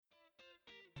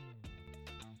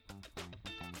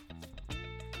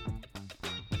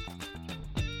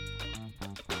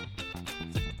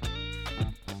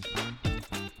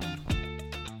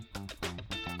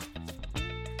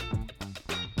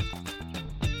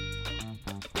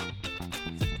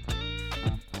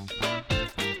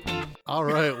All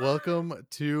right, welcome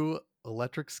to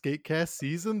Electric Skatecast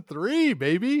Season 3,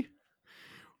 baby.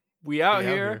 We out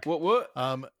here.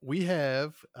 What? We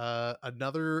have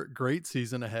another great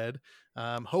season ahead.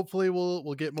 Hopefully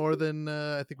we'll get more than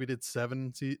I think we did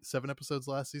seven episodes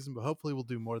last season, but hopefully we'll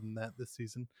do more than that this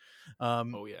season.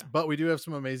 Oh yeah. But we do have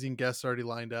some amazing guests already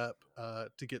lined up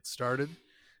to get started.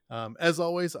 As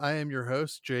always, I am your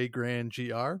host, Jay Grand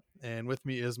GR, and with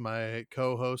me is my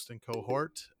co-host and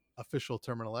cohort, Official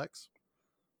Terminal X.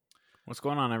 What's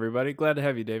going on, everybody? Glad to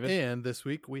have you, David. And this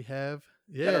week we have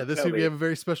we have a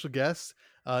very special guest,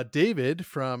 David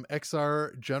from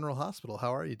XR General Hospital.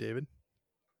 How are you, David?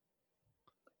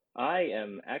 I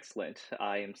am excellent.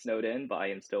 I am snowed in, but I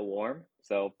am still warm,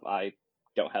 so I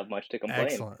don't have much to complain.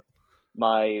 Excellent.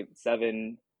 My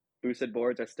 7 boosted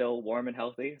boards are still warm and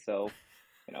healthy, so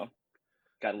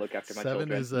got to look after my 7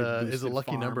 children. is a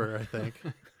lucky number, I think.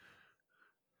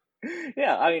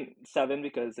 Yeah, I mean 7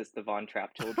 because it's the Von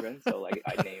Trapp children, so like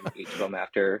I name each of them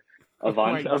after a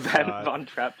Von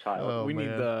Trapp child. Oh, we need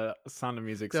the Sound of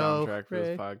Music soundtrack for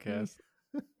this podcast.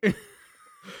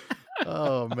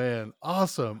 Oh man,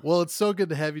 awesome. Well, it's so good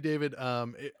to have you, David.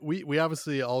 We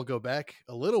obviously all go back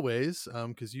a little ways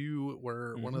because you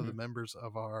were one of the members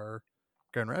of our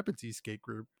Grand Rapids E-Skate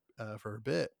group for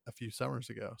a few summers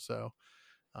ago. So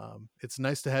it's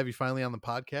nice to have you finally on the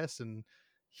podcast and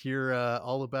hear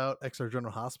all about XR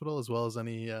General Hospital as well as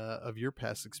any of your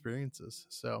past experiences.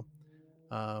 So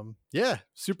yeah,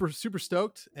 super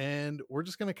stoked, and we're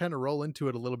just going to kind of roll into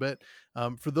it a little bit.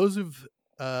 For those of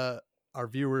our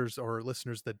viewers or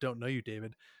listeners that don't know you,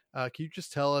 David, can you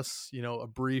just tell us, a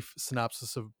brief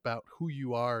synopsis about who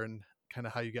you are and kind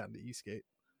of how you got into e-skate?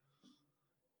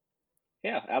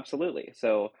 Yeah, absolutely.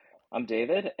 So I'm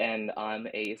David, and I'm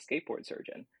a skateboard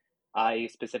surgeon. I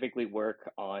specifically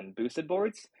work on boosted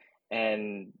boards,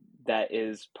 and that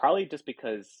is probably just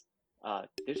because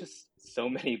there's just so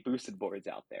many boosted boards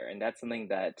out there, and that's something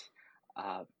that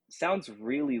sounds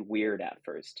really weird at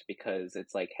first because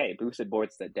it's like, hey, boosted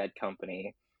boards, the dead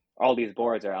company, all these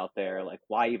boards are out there, like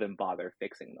why even bother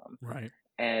fixing them? Right.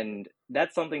 And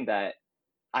that's something that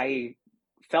I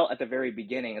felt at the very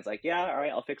beginning. It's like, yeah, all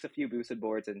right, I'll fix a few boosted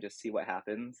boards and just see what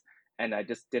happens. And I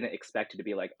just didn't expect it to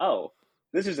be like, oh,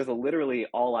 this is just literally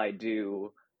all I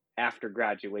do after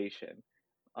graduation.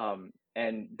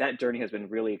 And that journey has been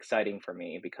really exciting for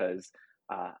me because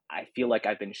I feel like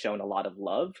I've been shown a lot of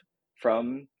love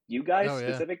from you guys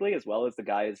specifically, as well as the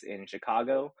guys in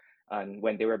Chicago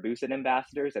when they were boosted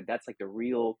ambassadors. And that's like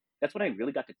that's when I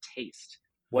really got to taste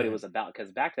what it was about.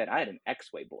 Because back then I had an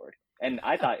X-Way board and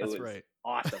I thought it was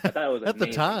awesome. I thought it was at amazing.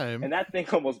 The time. And that thing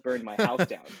almost burned my house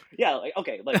down. Yeah, like,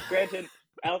 okay, like granted,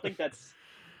 I don't think that's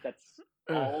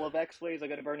all of X-Ways are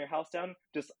going to burn your house down.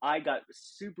 Just I got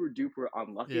super duper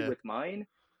unlucky with mine,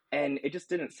 and it just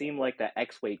didn't seem like that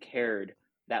X-Way cared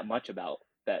that much about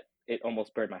that it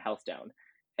almost burned my house down.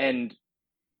 And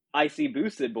I see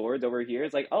boosted boards over here.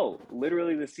 It's like, oh,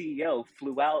 literally the CEO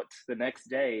flew out the next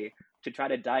day to try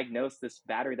to diagnose this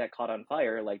battery that caught on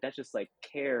fire. Like that's just like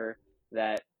care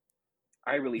that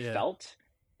I really felt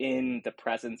in the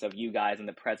presence of you guys and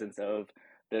the presence of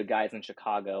the guys in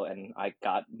Chicago. And I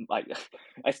got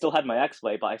I still had my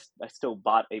X-Way, but I still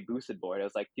bought a boosted board. I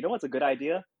was like, you know what's a good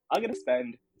idea? I'm going to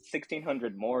spend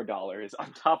 $1,600 more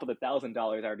on top of the $1,000 I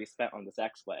already spent on this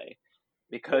X-Way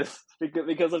because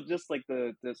of just like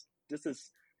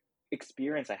this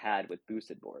experience I had with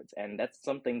boosted boards. And that's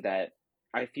something that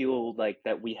I feel like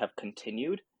that we have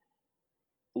continued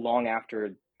long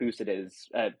after boosted is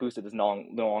no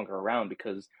longer around,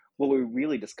 because what we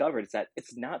really discovered is that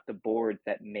it's not the boards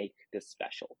that make this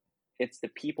special. It's the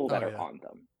people that are on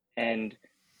them. And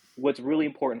what's really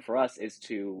important for us is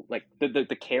to like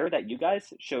the care that you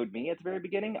guys showed me at the very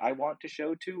beginning, I want to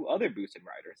show to other boosted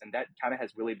riders. And that kind of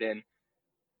has really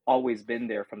always been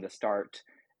there from the start.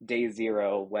 Day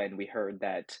zero, when we heard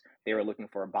that they were looking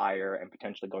for a buyer and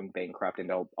potentially going bankrupt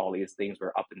and all these things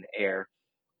were up in the air,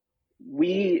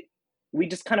 we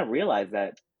just kind of realized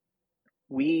that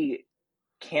we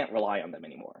can't rely on them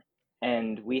anymore.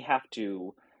 And we have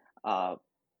to,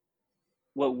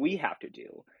 what we have to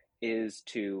do is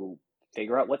to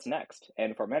figure out what's next.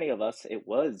 And for many of us, it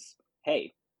was,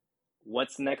 hey,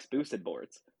 what's next boosted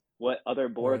boards? What other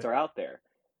boards are out there?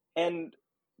 And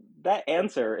that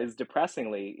answer is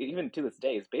depressingly, even to this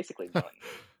day, is basically none,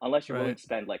 unless you're willing to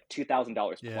spend like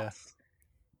 $2,000 plus.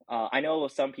 I know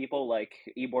some people like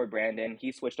eBoard Brandon,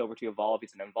 he switched over to Evolve.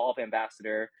 He's an Evolve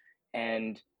ambassador,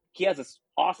 and he has this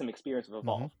awesome experience with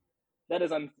Evolve. That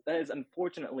is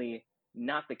unfortunately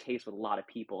not the case with a lot of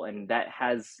people, and that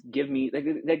gives me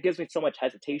so much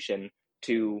hesitation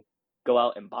to go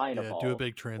out and buy an Evolve. Do a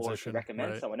big transition. Or to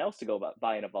recommend someone else to go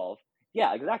buy an Evolve.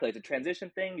 Yeah, exactly. It's a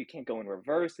transition thing. You can't go in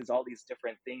reverse. There's all these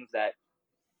different things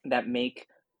that make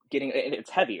it's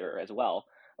heavier as well.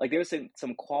 Like there's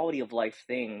some quality of life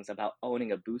things about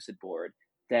owning a boosted board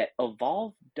that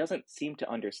Evolve doesn't seem to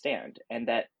understand, and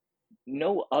that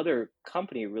no other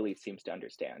company really seems to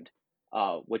understand.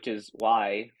 Which is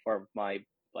why for my,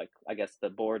 like, I guess the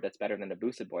board that's better than a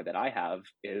boosted board that I have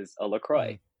is a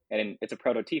LaCroix, and it's a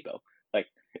prototypo. Like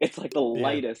it's like the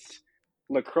lightest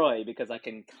LaCroix because I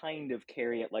can kind of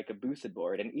carry it like a boosted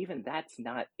board, and even that's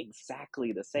not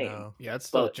exactly the same. No. Yeah, it's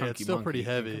still chunky, it's still pretty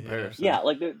heavy. Yeah,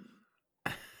 like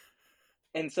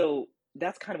and so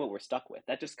that's kind of what we're stuck with.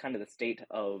 That's just kind of the state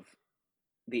of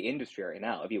the industry right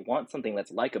now. If you want something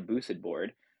that's like a boosted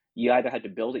board, you either had to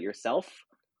build it yourself,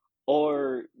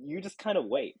 or you just kind of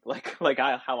wait,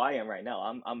 how I am right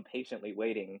now. I'm patiently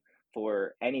waiting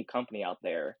for any company out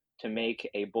there to make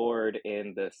a board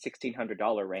in the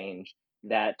 $1,600 range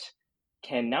that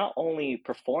can not only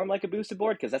perform like a boosted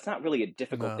board, because that's not really a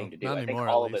difficult thing to do. I think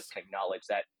all of us can acknowledge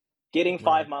that getting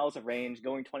 5 miles of range,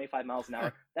 going 25 miles an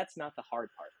hour, that's not the hard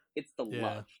part. It's the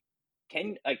love.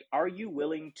 Are you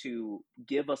willing to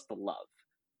give us the love?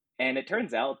 And it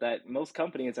turns out that most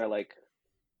companies are like,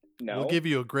 no. We'll give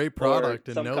you a great product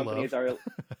and no companies love.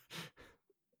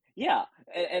 Yeah.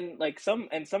 And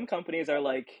some companies are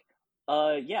like,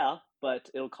 yeah, but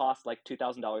it'll cost like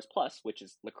 $2,000 plus, which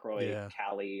is LaCroix,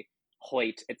 Cali,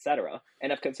 Hoyt, etc.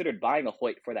 And I've considered buying a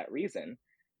Hoyt for that reason.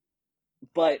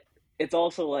 But it's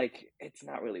also like, it's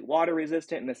not really water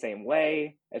resistant in the same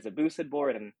way as a boosted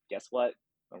board. And guess what?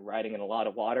 I'm riding in a lot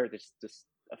of water. That's just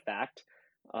a fact.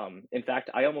 In fact,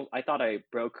 I thought I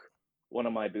broke one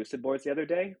of my boosted boards the other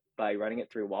day by running it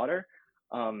through water,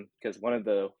 because one of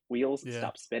the wheels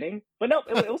stopped spinning. But no,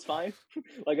 it was fine.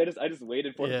 Like I just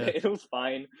waited for it. It was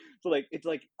fine. So like it's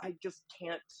like I just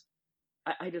can't.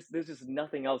 There's just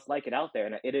nothing else like it out there,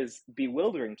 and it is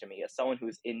bewildering to me as someone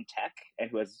who's in tech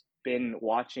and who has been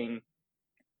watching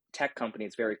tech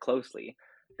companies very closely,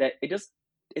 that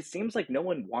it seems like no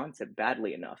one wants it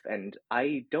badly enough, and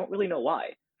I don't really know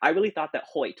why. I really thought that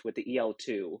Hoyt with the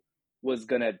EL2 was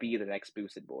gonna be the next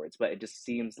boosted boards, but it just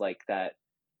seems like that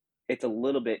it's a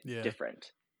little bit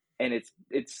different, and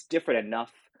it's different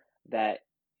enough that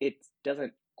it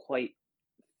doesn't quite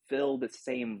fill the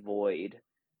same void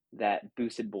that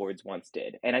boosted boards once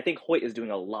did. And I think Hoyt is doing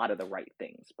a lot of the right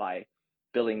things by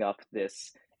building up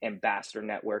this ambassador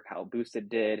network, how Boosted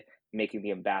did, making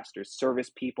the ambassadors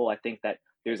service people. I think that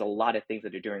there's a lot of things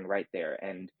that they're doing right there.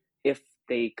 And if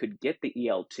they could get the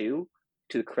EL2 to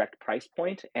the correct price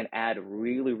point and add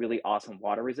really, really awesome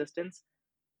water resistance,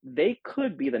 they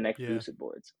could be the next boosted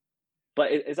boards.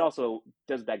 But it also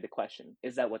does beg the question,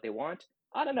 is that what they want?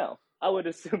 I don't know. I would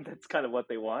assume that's kind of what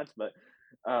they want, but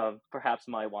perhaps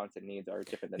my wants and needs are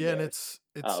different than theirs. And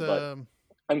it's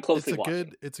I'm closely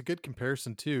watching. It's a good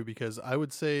comparison too, because I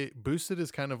would say boosted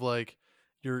is kind of like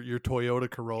your Toyota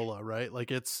Corolla, right?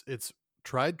 Like it's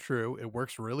tried true. It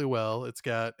works really well.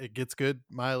 It gets good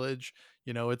mileage.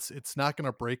 You know, it's not going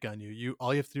to break on you.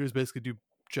 All you have to do is basically do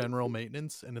general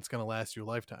maintenance, and it's going to last you a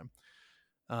lifetime.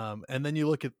 And then you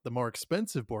look at the more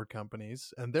expensive board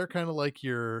companies, and they're kind of like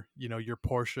your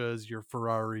Porsches, your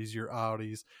Ferraris, your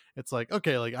Audis. It's like,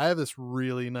 okay, like I have this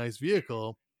really nice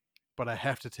vehicle, but I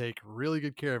have to take really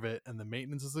good care of it, and the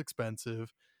maintenance is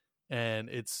expensive, and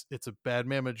it's a bad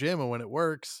mamma jamma when it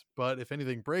works, but if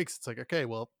anything breaks, it's like, okay,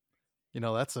 well,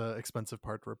 that's an expensive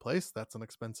part to replace. That's an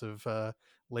expensive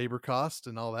labor cost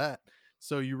and all that.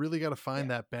 So you really got to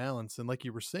find that balance. And like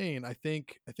you were saying, I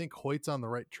think Hoyt's on the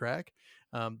right track.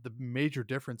 The major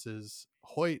difference is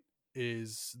Hoyt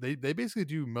is they basically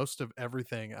do most of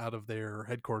everything out of their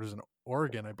headquarters in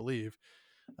Oregon, I believe.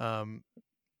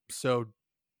 So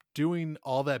doing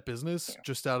all that business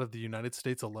just out of the United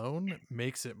States alone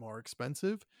makes it more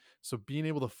expensive. So being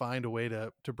able to find a way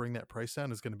to bring that price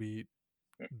down is going to be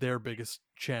their biggest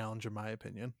challenge, in my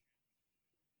opinion.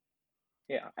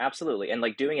 Yeah, absolutely. And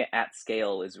like doing it at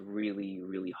scale is really,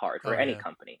 really hard for any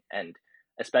company, and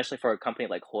especially for a company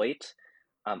like Hoyt.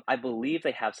 I believe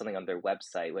they have something on their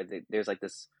website where there's like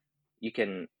this, you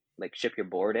can like ship your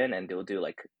board in and they'll do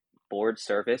like board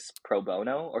service pro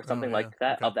bono or something like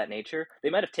that, of that nature. They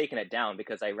might have taken it down,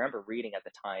 because I remember reading at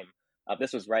the time,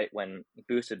 this was right when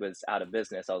Boosted was out of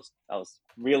business. I was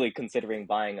really considering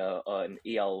buying an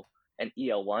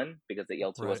EL1 because the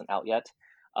EL2 wasn't out yet,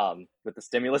 with the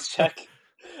stimulus check.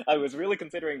 I was really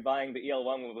considering buying the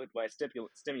EL1 with my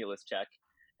stimulus check,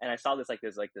 and I saw this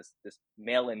there's this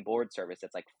mail-in board service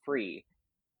that's like free,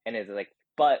 and it's like,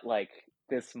 but like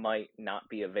this might not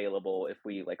be available if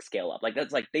we like scale up. Like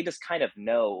that's like they just kind of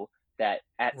know that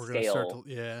at scale,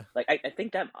 like I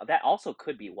think that also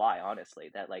could be why,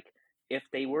 honestly, that like if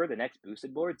they were the next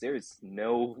boosted boards, there's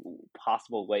no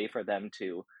possible way for them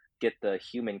to get the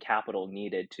human capital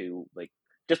needed to, like,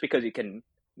 just because you can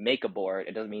make a board,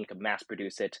 it doesn't mean you can mass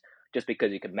produce it. Just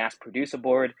because you can mass produce a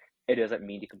board, it doesn't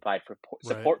mean you can provide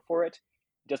support for it.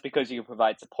 Just because you can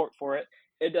provide support for it,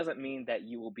 it doesn't mean that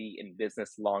you will be in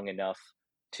business long enough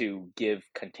to give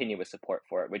continuous support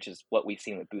for it, which is what we've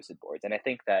seen with boosted boards. And I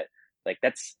think that like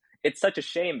it's such a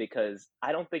shame because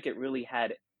I don't think it really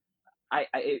had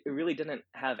it really didn't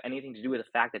have anything to do with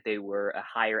the fact that they were a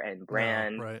higher end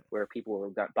brand where people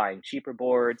were buying cheaper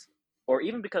boards, or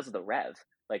even because of the rev.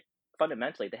 Like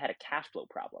fundamentally, they had a cash flow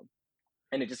problem.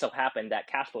 And it just so happened that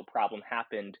cash flow problem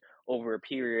happened over a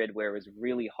period where it was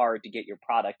really hard to get your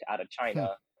product out of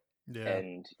China.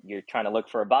 And you're trying to look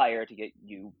for a buyer to get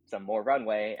you some more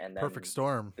runway. And then perfect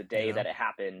storm. The day that it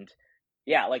happened,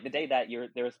 like the day that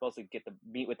they were supposed to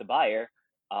meet with the buyer,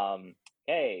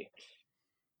 hey,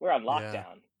 we're on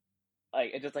lockdown.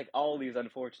 Like it's just like all these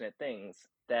unfortunate things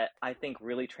that I think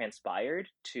really transpired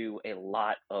to a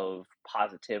lot of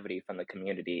positivity from the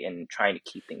community in trying to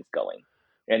keep things going.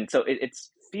 And so it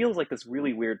feels like this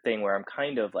really weird thing where I'm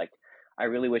kind of like, I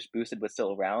really wish Boosted was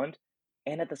still around.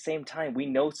 And at the same time, we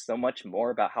know so much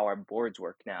more about how our boards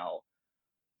work now.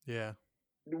 Yeah.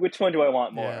 Which one do I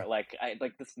want more? Yeah. Like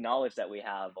this knowledge that we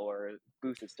have, or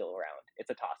Boosted still around? It's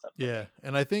a toss-up. Yeah.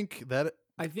 And I think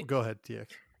go ahead, TX.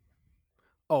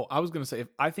 Oh, I was going to say,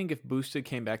 if Boosted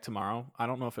came back tomorrow, I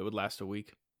don't know if it would last a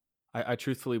week. I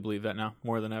truthfully believe that now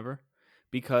more than ever,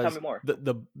 because Tell me more.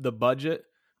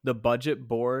 The budget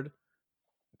board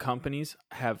companies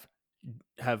have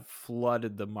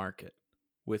flooded the market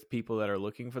with people that are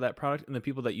looking for that product, and the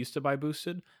people that used to buy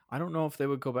Boosted, I don't know if they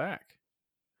would go back.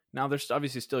 Now there's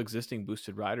obviously still existing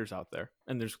Boosted riders out there,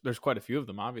 and there's quite a few of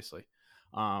them, obviously.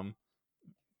 Two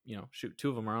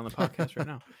of them are on the podcast right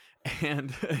now,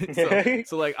 and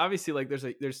so like obviously like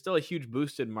there's still a huge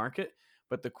Boosted market,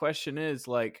 but the question is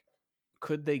like,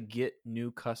 could they get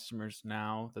new customers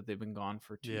now that they've been gone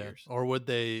for 2 years? Or would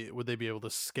they be able to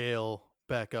scale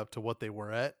back up to what they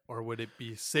were at? Or would it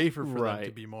be safer for them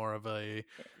to be more of a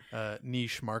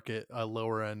niche market, a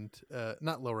lower end,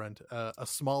 not lower end, a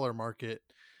smaller market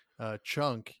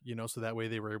chunk, so that way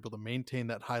they were able to maintain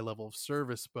that high level of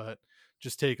service, but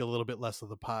just take a little bit less of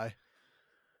the pie.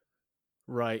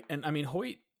 Right. And I mean,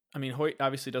 Hoyt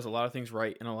obviously does a lot of things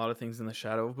right and a lot of things in the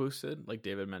shadow of Boosted, like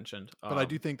David mentioned. But I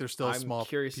do think there's still a small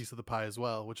piece of the pie as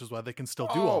well, which is why they can still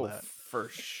do all that. For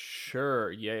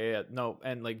sure. Yeah. No,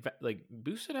 and like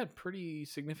Boosted had pretty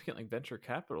significant like venture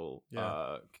capital.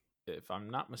 If I'm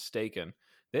not mistaken,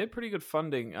 they had pretty good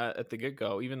funding at the get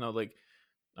go. Even though like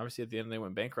obviously at the end they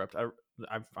went bankrupt.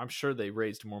 I'm sure they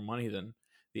raised more money than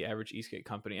the average e-skate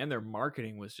company, and their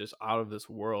marketing was just out of this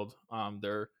world.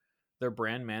 Their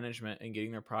brand management and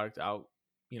getting their product out,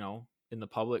 in the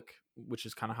public, which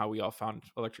is kind of how we all found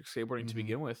electric skateboarding to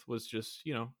begin with, was just,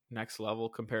 next level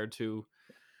compared to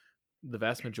the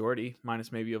vast majority,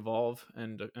 minus maybe Evolve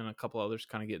and a couple others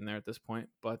kind of getting there at this point.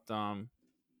 But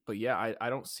yeah, I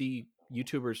don't see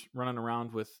YouTubers running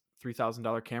around with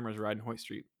 $3,000 cameras riding Hoyt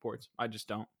Street boards. I just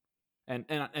don't.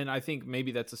 And I think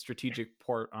maybe that's a strategic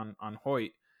port on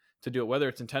Hoyt to do it, whether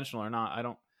it's intentional or not. I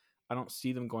don't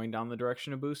see them going down the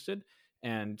direction of Boosted,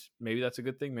 and maybe that's a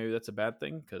good thing. Maybe that's a bad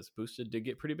thing because Boosted did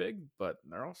get pretty big, but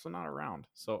they're also not around.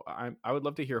 So I would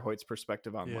love to hear Hoyt's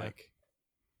perspective on like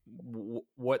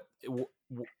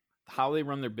how they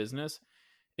run their business,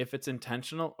 if it's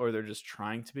intentional or they're just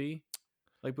trying to be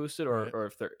like Boosted, or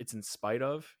if it's in spite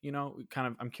of, kind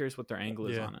of. I'm curious what their angle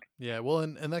is on it. Yeah, well,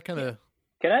 and that kind of.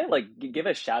 Can I like give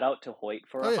a shout out to Hoyt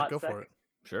for a hot go sec? for it.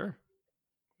 Sure.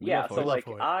 So like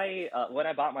I when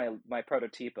I bought my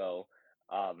prototypo,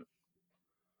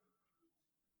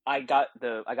 I got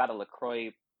a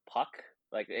LaCroix puck.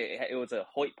 Like it was a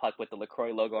Hoyt puck with the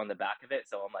LaCroix logo on the back of it.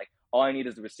 So I'm like, all I need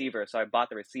is the receiver. So I bought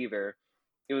the receiver.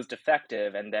 It was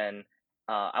defective, and then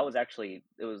it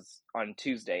was on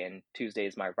Tuesday, and Tuesday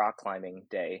is my rock climbing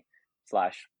day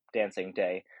 / dancing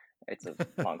day. It's a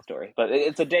long story, but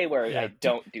it's a day where I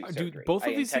don't do surgery. Dude, both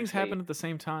of these things happen at the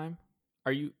same time?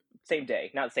 Are you... Same day,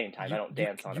 not the same time. I don't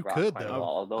dance on a rock climbing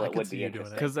wall, although it would be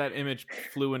interesting. Because that image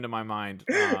flew into my mind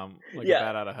like a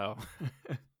bat out of hell.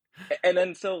 And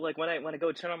then so like when I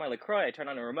go turn on my LaCroix, I turn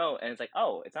on a remote, and it's like,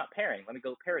 oh, it's not pairing. Let me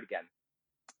go pair it again.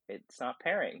 It's not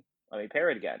pairing. Let me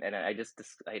pair it again. And I just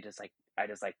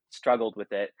struggled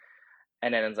with it.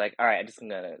 And then it's like, all right, I'm just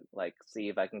gonna like see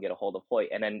if I can get a hold of Hoyt.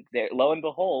 And then there, lo and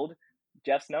behold,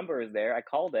 Jeff's number is there. I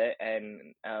called it,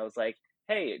 and I was like,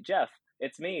 hey, Jeff,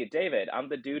 it's me, David. I'm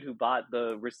the dude who bought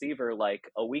the receiver like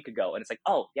a week ago. And it's like,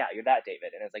 oh yeah, you're that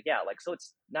David. And it's like, yeah, like, so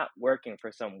it's not working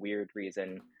for some weird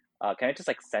reason. Can I just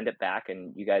like send it back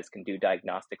and you guys can do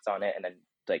diagnostics on it and then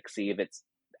like see if it's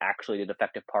actually the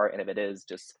defective part, and if it is,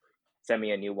 just send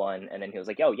me a new one. And then he was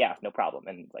like, oh yeah, no problem.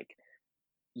 And like,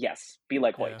 yes, be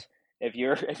like Hoyt. If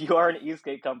you are an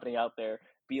e-skate company out there,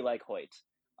 be like Hoyt.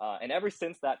 And ever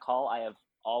since that call, I have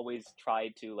always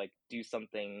tried to like do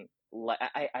something like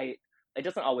it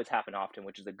doesn't always happen often,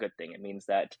 which is a good thing. It means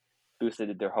that Boosted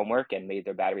did their homework and made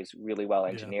their batteries really well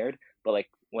engineered. But like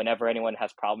whenever anyone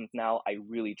has problems now, I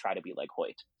really try to be like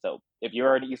Hoyt. So if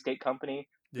you're an e-skate company,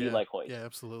 be like Hoyt. Yeah,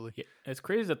 absolutely. Yeah, it's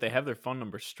crazy that they have their phone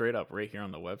number straight up right here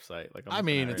on the website. Like, I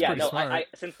mean, it's pretty smart.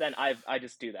 Since then, I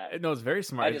just do that. No, it's very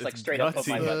smart. I just like straight up put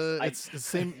my it's the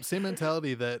same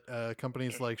mentality that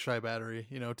companies like Shy Battery,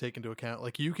 take into account.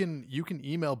 Like you can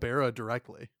email Bara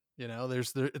directly.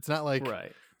 It's not like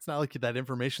it's not like that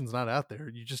information's not out there.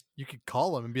 You could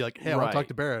call him and be like, hey, I want to talk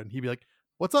to Bara, and he'd be like,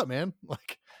 what's up, man?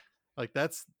 Like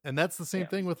that's the same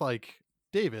thing with like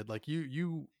David. Like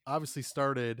you obviously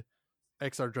started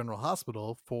XR General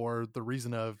Hospital for the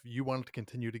reason of you wanted to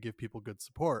continue to give people good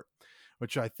support,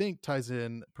 which I think ties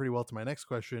in pretty well to my next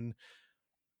question.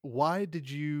 Why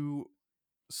did you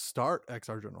start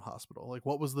XR General Hospital? Like,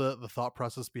 what was the thought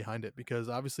process behind it? Because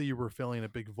obviously you were filling a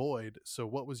big void. So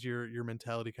what was your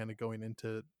mentality kind of going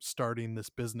into starting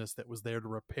this business that was there to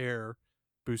repair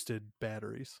Boosted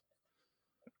batteries?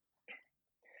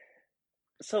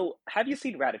 So have you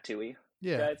seen Ratatouille?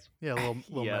 Yeah. Guys? Yeah, a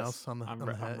little mouse on the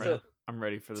head. I'm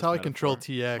ready for this. That's how I control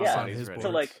TX on his board.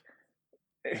 So like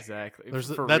exactly.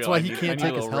 That's why he can't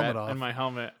take his helmet off. In my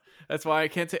helmet. That's why I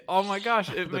can't take. Oh my gosh,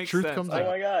 it makes truth sense. Comes oh out.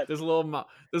 my god, there's a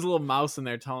little mouse in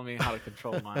there telling me how to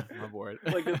control my board.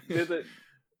 Like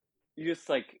you just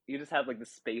have like the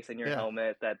space in your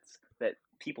helmet that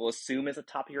people assume is the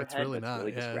top of your head. Really that's not.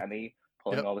 really just Remy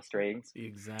pulling all the strings.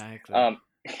 Exactly.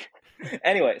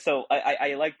 Anyway, so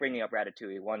I like bringing up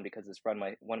Ratatouille, one because it's one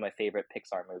of my favorite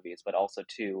Pixar movies, but also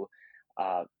two,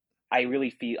 I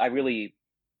really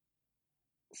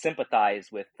sympathize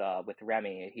with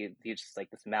Remy. He's just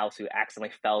like this mouse who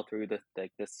accidentally fell through the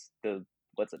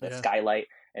skylight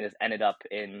and has ended up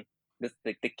in this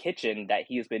the kitchen that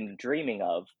he has been dreaming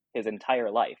of his entire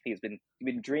life. He's been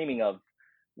dreaming of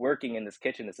working in this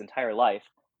kitchen this entire life,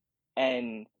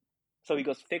 and so he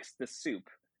goes fix the soup,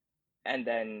 and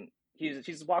then he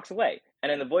just walks away. And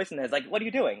then the voice in there is like, "What are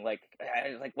you doing? Like,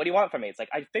 what do you want from me?" It's like,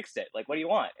 "I fixed it. Like, what do you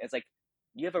want?" It's like,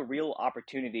 you have a real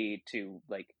opportunity to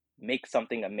like make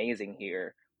something amazing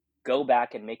here. Go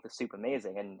back and make the soup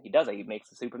amazing. And he does it. He makes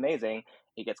the soup amazing.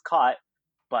 He gets caught,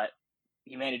 but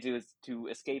he manages to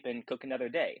escape and cook another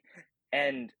day.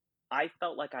 And I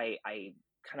felt like I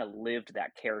kind of lived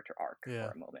that character arc for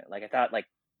a moment. Like I thought like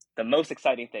the most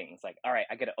exciting things, like, all right,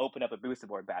 I get to open up a Boosted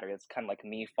board battery. It's kind of like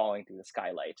me falling through the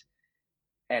skylight,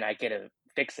 and I get to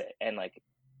fix it. And like,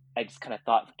 I just kind of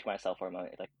thought to myself for a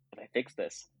moment, like, if I fix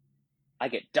this, I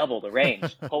get double the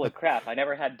range. Holy crap! I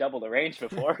never had double the range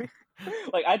before.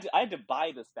 Like I had to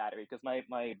buy this battery because my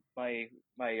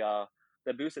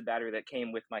the Boosted battery that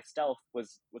came with my Stealth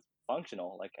was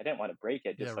functional. Like I didn't want to break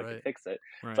it just to fix it.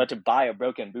 Right. So I had to buy a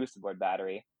broken Boosted board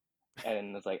battery,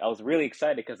 and it's like I was really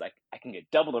excited because I can get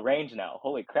double the range now.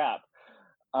 Holy crap!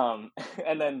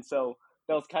 And then so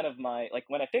that was kind of my, like,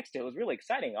 when I fixed it, it was really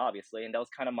exciting, obviously, and that was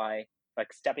kind of my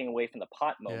like stepping away from the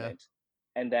pot moment.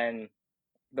 And then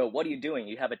the "what are you doing?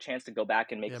 You have a chance to go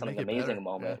back and make something amazing"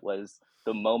 moment was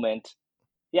the moment.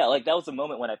 Yeah, like that was the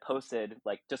moment when I posted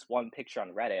like just one picture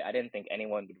on Reddit. I didn't think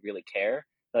anyone would really care.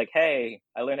 Like, hey,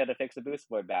 I learned how to fix a Boosted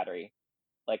board battery.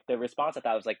 Like the response I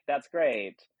thought was like, that's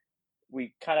great.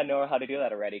 We kind of know how to do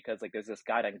that already because like there's this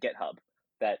guide on GitHub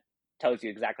that tells you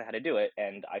exactly how to do it,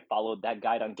 and I followed that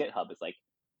guide on GitHub. It's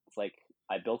like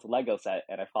I built a Lego set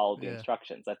and I followed the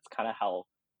instructions. That's kind of how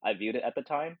I viewed it at the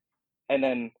time. And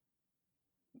then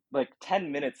like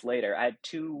 10 minutes later, I had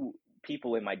 2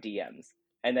 people in my DMs,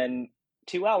 and then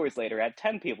 2 hours later, I had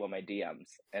 10 people in my DMs,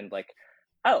 and like,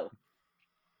 oh,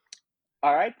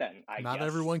 all right then. Not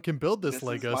everyone can build this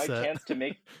Lego set. This is my chance to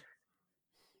make.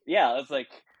 Yeah, it's like,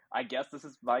 I guess this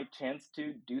is my chance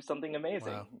to do something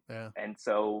amazing. Wow. Yeah. And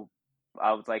so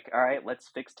I was like, all right, let's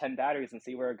fix 10 batteries and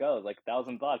see where it goes. Like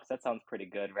 $1,000. That sounds pretty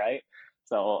good, right?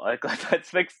 So like, let's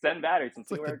fix 10 batteries and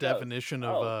see where it goes. It's like the definition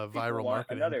of viral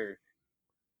marketing.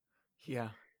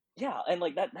 Yeah, and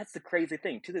like that's the crazy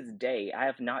thing. To this day, I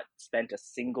have not spent a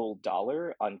single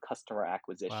dollar on customer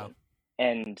acquisition. Wow.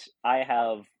 And I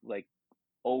have like,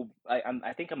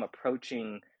 I think I'm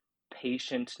approaching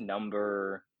patient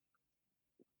number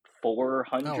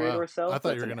 400 or so. I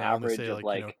thought you were going to say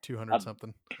like 200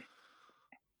 something.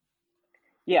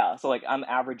 Yeah, so like I'm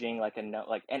averaging like and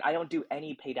I don't do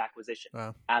any paid acquisition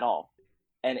at all,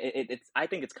 and it's I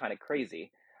think it's kind of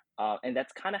crazy, and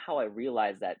that's kind of how I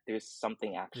realized that there's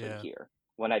something actually here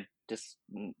when I just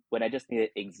need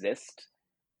to exist,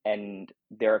 and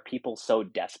there are people so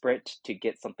desperate to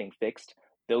get something fixed,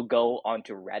 they'll go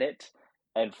onto Reddit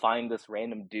and find this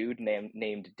random dude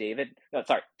named David. No,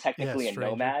 sorry, technically a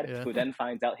nomad, who then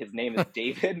finds out his name is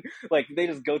David. Like they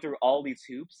just go through all these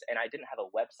hoops, and I didn't have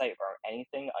a website or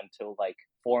anything until like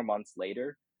 4 months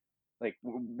later. Like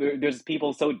there's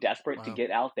people so desperate to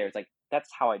get out there. It's like that's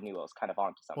how I knew I was kind of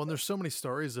onto something. Well, and there's so many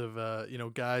stories of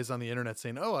guys on the internet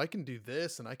saying, "Oh, I can do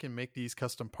this, and I can make these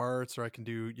custom parts, or I can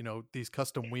do these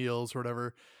custom wheels or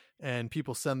whatever." And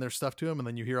people send their stuff to him, and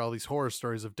then you hear all these horror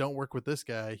stories of, "Don't work with this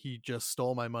guy. He just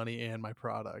stole my money and my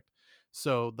product."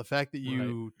 So the fact that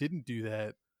you didn't do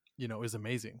that, is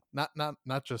amazing.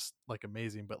 Not just like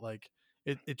amazing, but like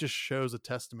it just shows a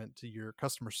testament to your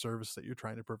customer service that you're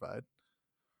trying to provide.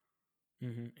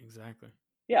 Mm-hmm, exactly.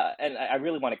 Yeah, and I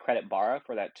really want to credit Bara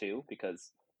for that too,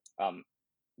 because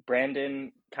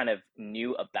Brandon kind of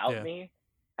knew about me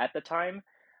at the time,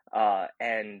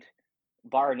 and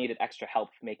Bara needed extra help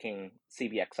making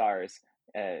CBXRs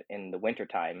in the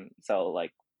wintertime. So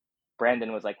like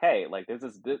Brandon was like, "Hey, like there's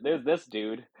this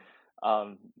dude,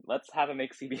 let's have him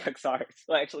make CBXRs."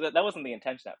 Well, actually, that wasn't the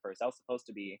intention at first. I was supposed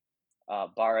to be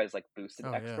Bara's like boosted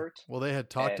expert. Well, they had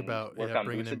talked about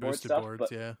bringing in boosted boards,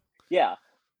 but, yeah.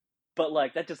 But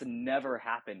like that just never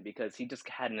happened because he just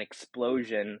had an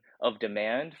explosion of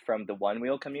demand from the one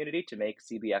wheel community to make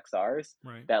CBXRs.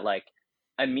 That like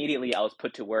immediately I was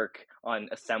put to work on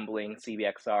assembling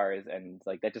CBXRs, and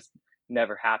like that just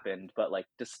never happened. But like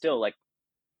just still like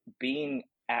being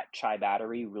at Chai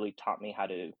Battery really taught me how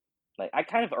to, like, I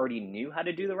kind of already knew how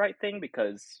to do the right thing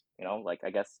because like I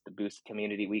guess the Boosted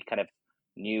community, we kind of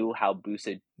knew how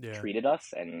Boosted treated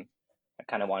us, and I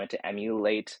kind of wanted to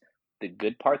emulate the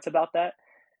good parts about that.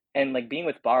 And like being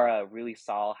with Bara really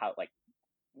saw how, like,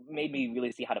 made me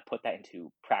really see how to put that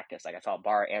into practice. Like I saw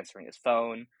Bara answering his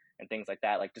phone and things like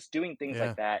that, like just doing things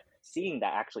like that, seeing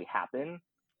that actually happen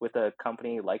with a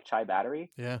company like Chai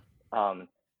Battery.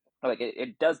 Like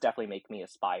it does definitely make me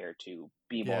aspire to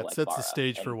be more like Bara. It sets the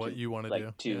stage for what you want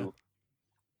to do.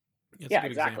 It's a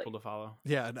good example to follow.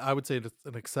 Yeah, and I would say it's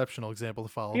an exceptional example to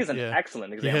follow. He's an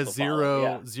excellent example. He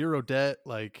has zero debt.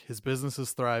 Like his business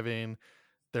is thriving.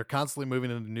 They're constantly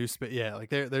moving into new space. Yeah, like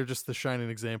they're just the shining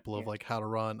example of like how to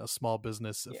run a small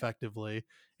business effectively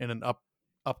in an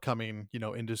upcoming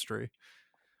industry.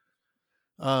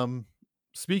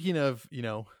 Speaking of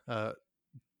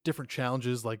different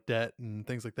challenges like debt and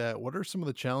things like that, what are some of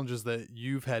the challenges that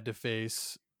you've had to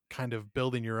face kind of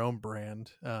building your own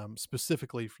brand,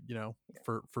 specifically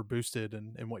for Boosted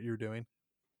and what you're doing?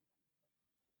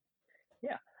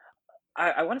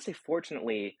 I want to say,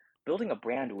 fortunately, building a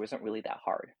brand wasn't really that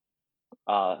hard,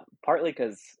 partly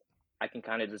because I can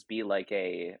kind of just be like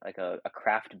a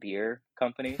craft beer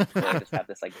company where I just have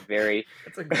this like very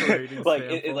that's a great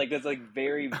like this like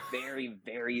very very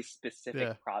very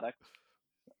specific product,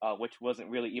 which wasn't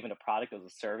really even a product, it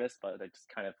was a service, but they're just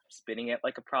kind of spinning it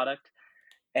like a product.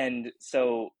 And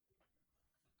so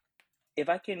if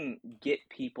I can get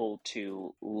people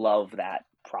to love that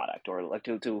product, or like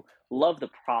to love the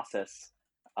process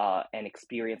and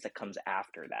experience that comes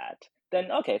after that,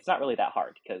 then okay, it's not really that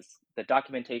hard because the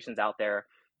documentation's out there.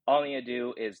 All I need to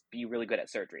do is be really good at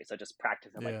surgery. So just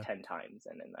practice it like 10 times,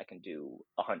 and then I can do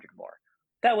 100 more.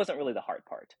 That wasn't really the hard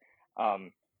part.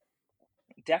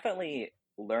 Definitely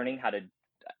learning how to.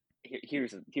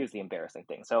 Here's the embarrassing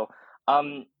thing. So,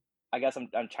 I guess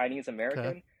I'm Chinese American.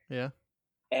 Okay. Yeah.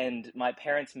 And my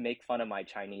parents make fun of my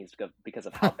Chinese because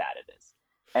of how bad it is.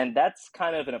 And that's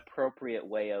kind of an appropriate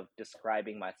way of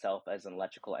describing myself as an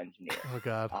electrical engineer. Oh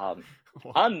God.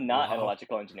 I'm not an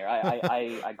electrical engineer.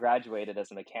 I graduated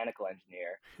as a mechanical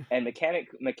engineer, and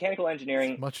mechanical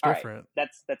engineering, it's much different. Right,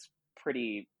 that's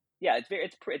pretty. Yeah,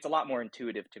 it's a lot more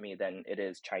intuitive to me than it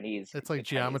is Chinese. It's like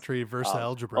geometry versus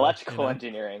algebra. Electrical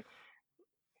engineering.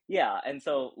 Yeah, and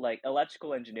so like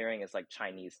electrical engineering is like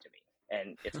Chinese to me.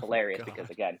 And it's hilarious because,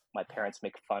 again, my parents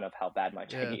make fun of how bad my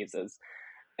Chinese is.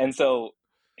 And so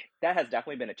that has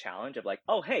definitely been a challenge of like,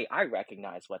 oh, hey, I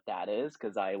recognize what that is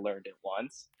because I learned it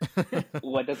once.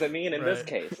 What does it mean in this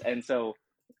case? And so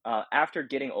after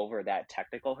getting over that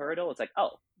technical hurdle, it's like,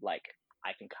 oh, like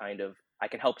I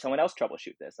can help someone else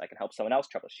troubleshoot this. I can help someone else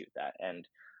troubleshoot that. And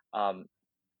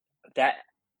that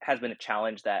has been a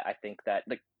challenge that I think that,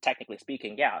 like, technically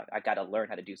speaking, I got to learn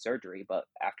how to do surgery, but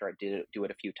after I do it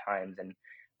a few times,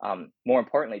 and more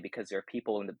importantly, because there are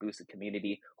people in the Boosted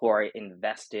community who are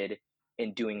invested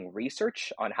in doing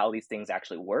research on how these things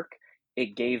actually work,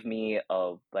 it gave me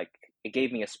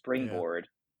a springboard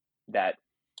that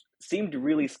seemed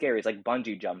really scary. It's like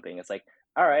bungee jumping. It's like,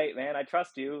 all right, man, I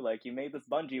trust you. Like, you made this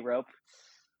bungee rope.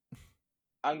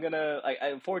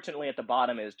 Unfortunately, at the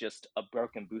bottom is just a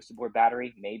broken boosted board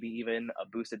battery, maybe even a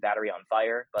boosted battery on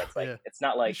fire. But it's like, it's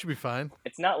not like you should be fine.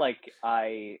 It's not like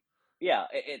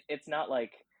it's not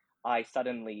like I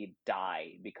suddenly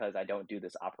die because I don't do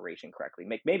this operation correctly.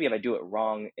 Maybe if I do it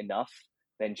wrong enough,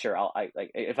 then sure,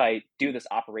 if I do this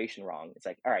operation wrong, it's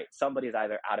like, all right, somebody's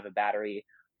either out of a battery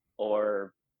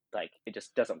or like it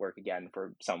just doesn't work again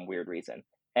for some weird reason.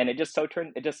 And it just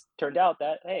turned out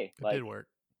that, hey, it did work.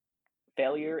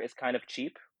 Failure is kind of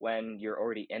cheap when you're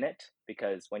already in it,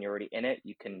 because when you're already in it,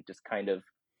 you can just kind of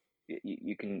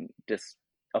you can just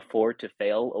afford to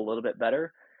fail a little bit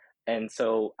better. And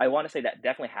so I want to say that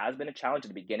definitely has been a challenge at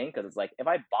the beginning, because it's like, if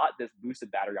I bought this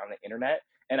boosted battery on the internet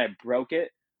and I broke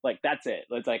it, like, that's it.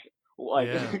 It's like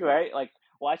right? Like,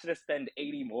 why should I spend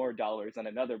 $80 more on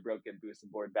another broken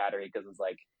boosted board battery? Because it's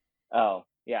like, oh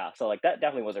yeah. So like, that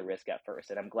definitely was a risk at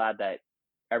first, and I'm glad that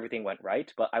everything went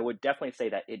right. But I would definitely say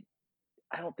that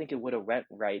I don't think it would have went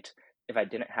right if I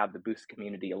didn't have the boost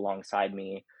community alongside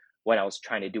me when I was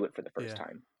trying to do it for the first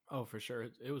time. Oh, for sure.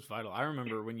 It was vital. I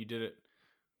remember when you did it,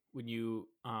 when you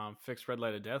fixed Red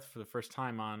Light of Death for the first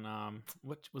time on,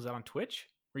 what was that, on Twitch?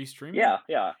 Were you streaming?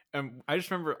 Yeah. And I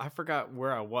just remember, I forgot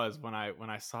where I was when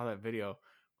I saw that video,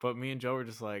 but me and Joe were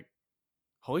just like,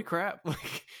 holy crap.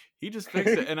 Like, he just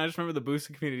fixed it. And I just remember the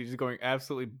boosted community just going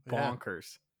absolutely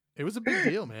bonkers. It was a big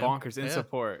deal, man. Bonkers in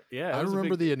support. Yeah, I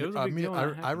remember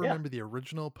I remember the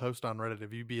original post on Reddit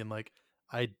of you being like,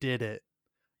 "I did it,"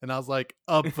 and I was like,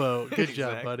 "Upvote, good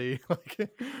job, buddy."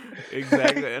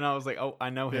 Exactly. And I was like, "Oh,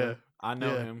 I know him. I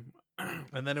know him."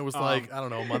 And then it was like, I don't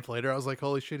know, a month later, I was like,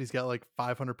 "Holy shit, he's got like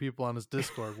 500 people on his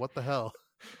Discord. What the hell?"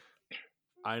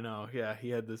 I know. Yeah, he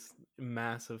had this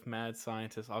massive mad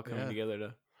scientist all coming together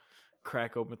to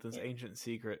crack open this ancient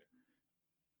secret.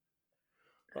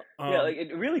 Like,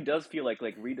 it really does feel like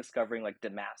rediscovering like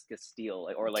Damascus Steel,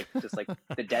 or like just like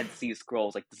the Dead Sea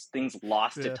Scrolls, like these things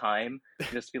lost to time.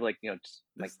 Just feel like, just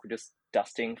like we're just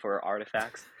dusting for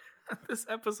artifacts. This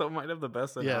episode might have the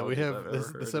best. Yeah, we have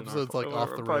this episode's like off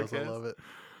the rails. I love it.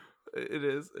 It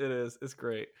is. It's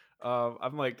great.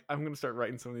 I'm gonna start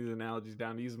writing some of these analogies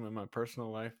down to use them in my personal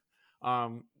life.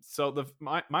 So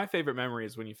my favorite memory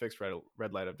is when you fixed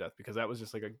Red Light of Death, because that was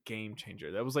just like a game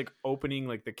changer. That was like opening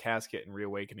like the casket and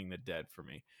reawakening the dead for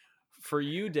me. For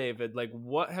you, David, like,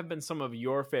 what have been some of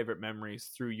your favorite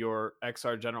memories through your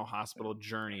XR General Hospital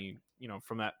journey?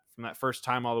 From that first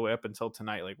time all the way up until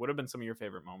tonight. Like, what have been some of your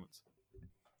favorite moments?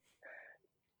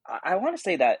 I want to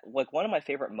say that like one of my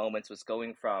favorite moments was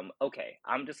going from, okay,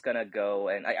 I'm just gonna go,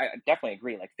 and I definitely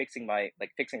agree, like fixing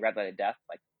Red Light of Death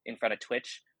like in front of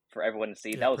Twitch for everyone to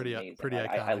see. That was amazing. Pretty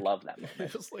iconic. I love that moment.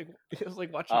 It was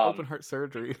like watching open heart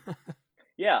surgery.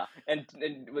 Yeah, and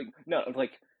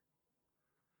like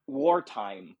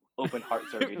wartime open heart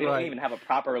surgery. They don't even have a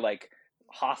proper like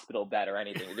hospital bed or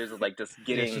anything. There's like just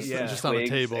getting just on a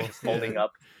table, folding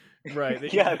up. Right.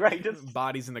 Right. Just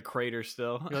bodies in the crater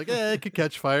still. You're like, it could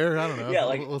catch fire. I don't know. Yeah,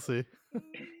 like, we'll see.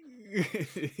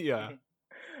 Yeah.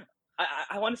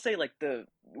 I want to say like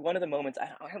one of the moments,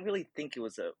 I don't really think it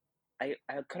was I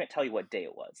couldn't tell you what day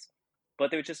it was, but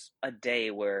there was just a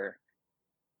day where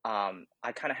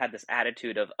I kind of had this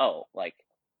attitude of, oh, like,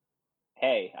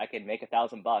 hey, I can make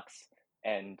 $1,000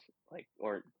 and like,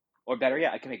 or better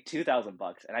yet, I can make $2,000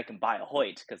 and I can buy a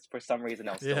Hoyt, because for some reason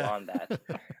I was still on that.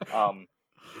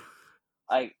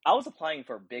 I was applying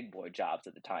for big boy jobs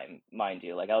at the time, mind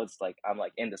you. Like, I'm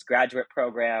like in this graduate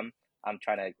program. I'm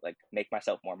trying to like make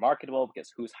myself more marketable,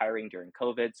 because who's hiring during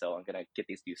COVID? So I'm gonna get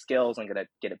these new skills. I'm gonna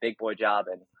get a big boy job,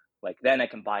 and like then I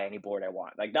can buy any board I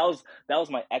want. Like that was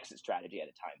my exit strategy at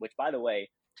the time. Which, by the way,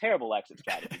 terrible exit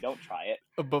strategy. Don't try it.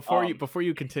 Before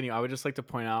you continue, I would just like to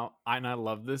point out, and I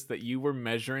love this, that you were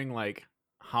measuring like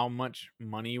how much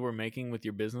money you were making with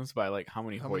your business by like how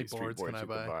many Hoyt Street boards you could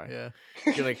buy. Yeah,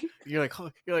 you're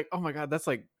like, oh my god, that's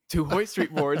like 2 Hoyt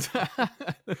Street boards.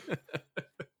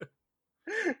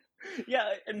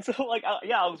 Yeah, and so like,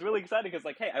 I was really excited, because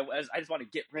like, hey, I just want to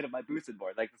get rid of my boosted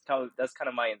board. Like that's kind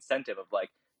of my incentive of like,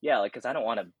 yeah, like, because I don't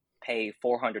want to pay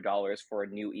 $400 for a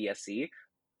new ESC.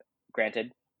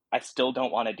 Granted, I still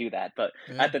don't want to do that, but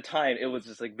at the time it was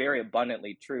just like very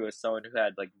abundantly true, as someone who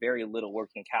had like very little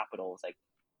working capital. It's like,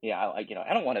 yeah,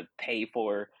 I don't want to pay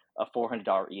for a $400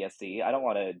 ESC. I don't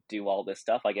want to do all this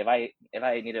stuff. Like if I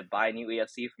need to buy a new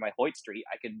ESC for my Hoyt Street,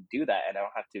 I could do that, and I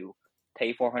don't have to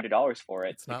pay $400 for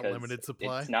it. It's not limited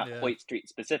supply. It's not Hoyt Street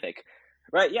specific,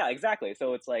 right? Yeah, exactly.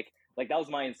 So it's like that was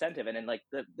my incentive, and then like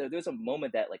there's a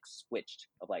moment that like switched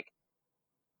of like,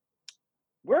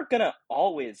 we're gonna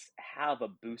always have a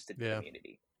boosted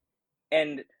community.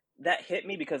 And that hit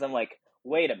me because I'm like,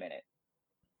 wait a minute.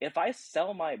 If I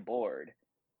sell my board,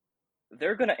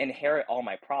 they're gonna inherit all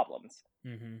my problems.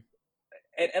 Mm-hmm.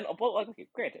 And well, like, okay,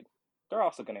 granted, they're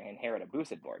also gonna inherit a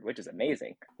boosted board, which is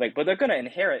amazing. Like, but they're gonna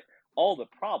inherit all the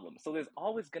problems. So there's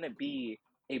always gonna be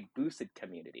a boosted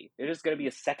community. There's just gonna be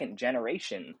a second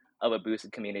generation of a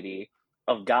boosted community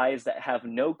of guys that have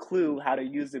no clue how to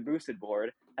use the boosted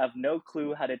board, have no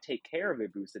clue how to take care of a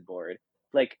boosted board.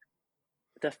 Like,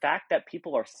 the fact that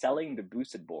people are selling the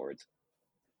boosted boards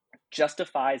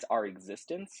justifies our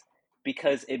existence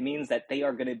because it means that they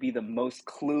are going to be the most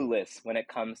clueless when it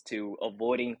comes to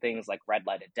avoiding things like red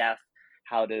light of death,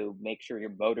 how to make sure your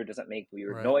motor doesn't make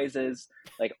weird noises,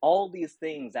 like all these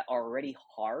things that are already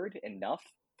hard enough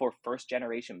for first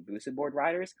generation boosted board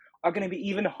riders are going to be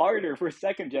even harder for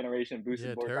second generation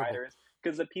boosted board riders,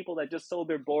 because the people that just sold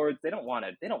their boards, they don't want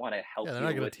to help they're you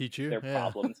not gonna with teach you their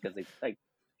problems, because they like,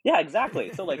 yeah,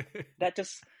 exactly. So like that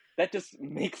just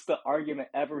makes the argument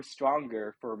ever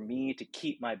stronger for me to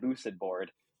keep my boosted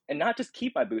board, and not just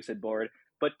keep my boosted board,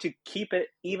 but to keep it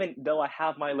even though I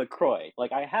have my LaCroix.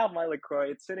 Like, I have my LaCroix,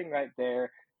 it's sitting right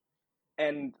there,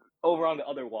 and over on the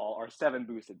other wall are 7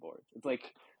 boosted boards. It's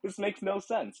like, this makes no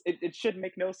sense. It should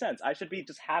make no sense. I should be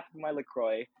just happy with my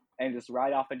LaCroix and just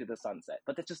ride off into the sunset.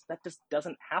 But that just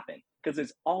doesn't happen, because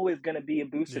there's always going to be a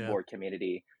boosted board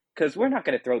community, because we're not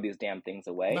going to throw these damn things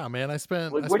away. No, man, I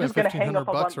spent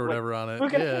 $1,500 or whatever on it. We're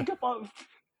going to hang up on...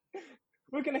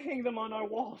 We're gonna hang them on our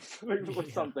walls or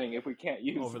something if we can't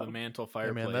use over them. The mantle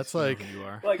fireplace. Hey man, that's like you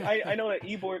are. Like I know that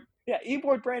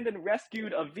eBoard Brandon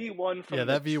rescued a V1 from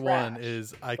that the V1 trash.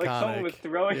 is iconic. Like, someone was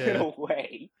throwing it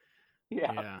away.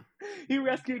 Yeah. He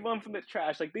rescued one from the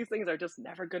trash. Like, these things are just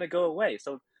never gonna go away.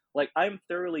 So like, I'm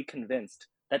thoroughly convinced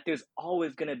that there's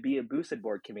always gonna be a boosted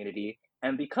board community,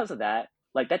 and because of that,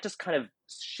 like, that just kind of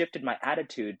shifted my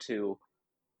attitude to,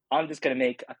 I'm just gonna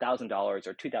make $1,000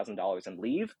 or $2,000 and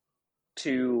leave,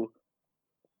 to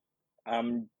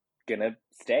I'm gonna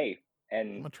stay and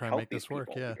I'm gonna try and make this work,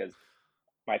 because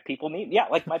my people need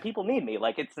my people need me.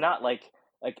 Like, it's not like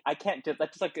I can't just,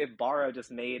 that's just like if Barra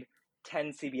just made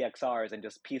 10 CBXRs and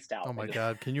just peaced out. Oh my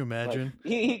god, can you imagine?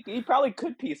 Like, he probably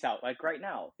could peace out, like, right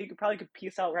now. He could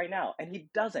peace out right now, and he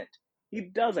doesn't. He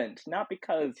doesn't, not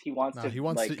because he wants to. He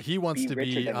wants to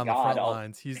be on the front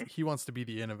lines. He wants to be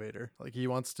the innovator. Like, he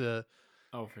wants to.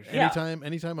 Oh, for sure.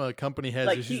 Anytime a company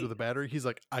has issues with a battery, he's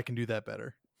like, I can do that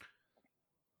better.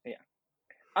 Yeah.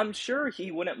 I'm sure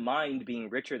he wouldn't mind being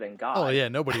richer than God. Oh yeah,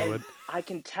 nobody would. I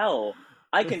can tell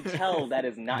that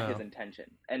is not his intention.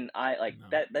 And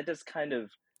that just kind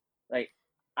of, like,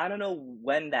 I don't know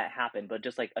when that happened, but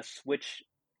just like a switch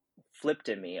flipped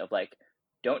in me of like,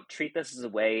 don't treat this as a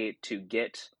way to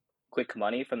get quick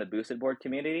money from the boosted board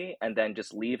community and then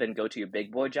just leave and go to your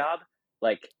big boy job.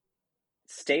 Like,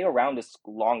 stay around as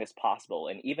long as possible,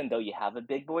 and even though you have a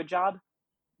big boy job,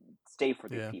 stay for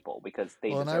these people, because they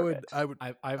deserve it. I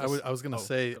was gonna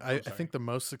say, I think the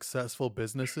most successful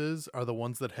businesses are the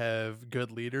ones that have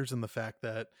good leaders, and the fact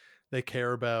that they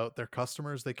care about their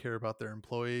customers, they care about their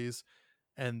employees,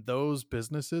 and those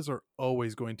businesses are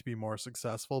always going to be more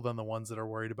successful than the ones that are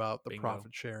worried about the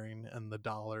profit sharing and the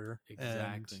dollar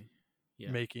and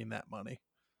making that money.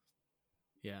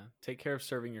 Yeah, take care of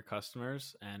serving your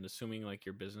customers, and assuming like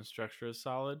your business structure is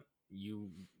solid,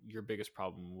 your biggest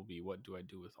problem will be, what do I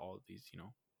do with all of these,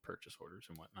 purchase orders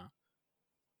and whatnot?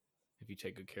 If you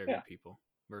take good care of your people,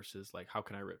 versus like, how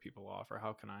can I rip people off, or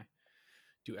how can I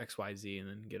do XYZ and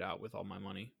then get out with all my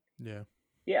money?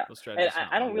 Yeah, and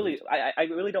I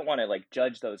really don't want to like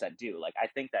judge those that do. Like, I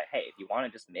think that, hey, if you want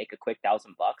to just make a quick $1,000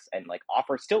 and like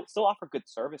still offer good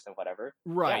service and whatever,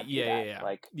 right?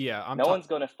 Like, no one's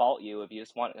going to fault you if you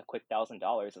just want a quick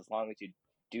 $1,000, as long as you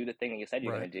do the thing that you said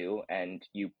you're going to do, and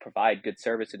you provide good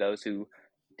service to those who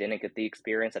didn't get the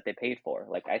experience that they paid for.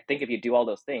 Like, I think if you do all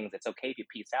those things, it's okay if you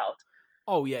peace out.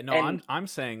 Oh yeah, no, and I'm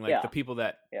saying like the people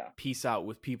that peace out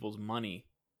with people's money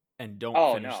and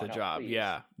don't finish the job. Please.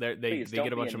 Yeah, they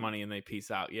get a bunch of money and they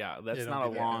peace out. Yeah, that's not a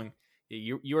long.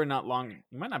 You are not long.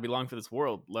 You might not be long for this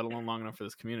world, let alone long enough for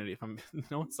this community. If I'm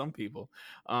knowing some people,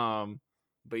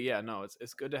 but yeah, no,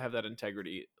 it's good to have that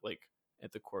integrity like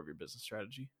at the core of your business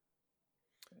strategy.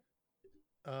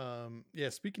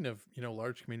 Speaking of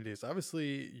large communities,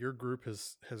 obviously your group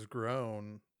has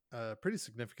grown pretty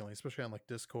significantly, especially on like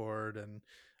Discord, and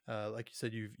like you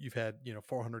said, you've had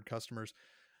 400 customers.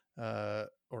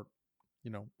 Or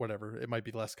whatever, it might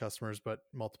be less customers but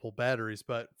multiple batteries.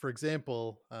 But for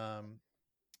example, how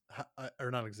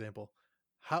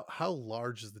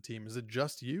large is the team? Is it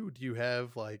just you? Do you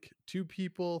have like 2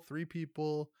 people, 3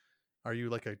 people? Are you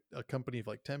like a company of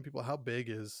like 10 people? How big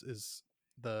is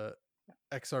the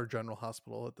XR General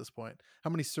Hospital at this point? How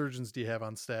many surgeons do you have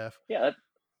on staff? Yeah,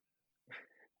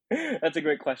 that's a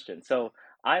great question. So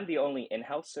I'm the only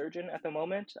in-house surgeon at the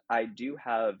moment. I do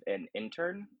have an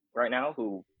intern right now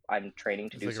who I'm training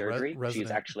to It's do like surgery. resident,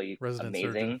 She's actually resident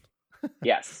amazing.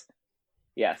 surgeon.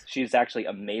 Yes, she's actually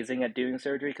amazing at doing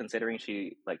surgery, considering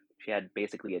she had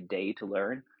basically a day to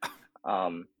learn.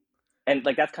 And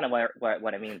like that's kind of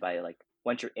what I mean by like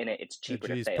once you're in it, it's cheaper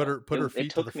to fail. Put her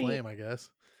feet to the flame, I guess.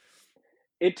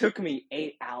 It took me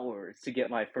 8 hours to get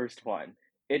my first one.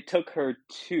 It took her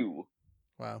 2.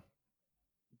 Wow.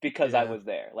 Because I was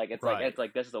there. Like it's Right.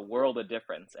 like there's a world of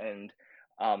difference, and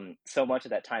so much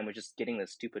of that time was just getting the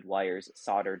stupid wires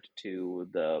soldered to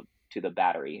the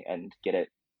battery and get it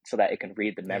so that it can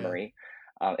read the memory.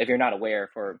 If you're not aware,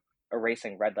 for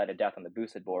erasing red light of death on the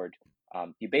boosted board,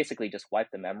 you basically just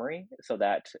wipe the memory so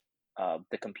that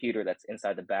the computer that's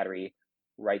inside the battery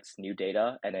writes new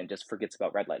data and then just forgets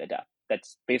about red light of death.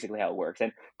 That's basically how it works.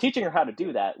 And teaching her how to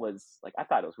do that was like, I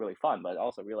thought it was really fun, but I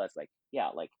also realized like, yeah,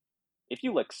 like if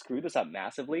you like screw this up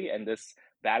massively and this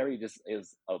battery just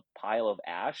is a pile of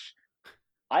ash,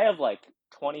 I have like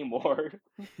 20 more.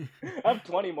 I have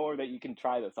 20 more that you can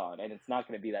try this on, and it's not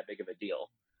going to be that big of a deal.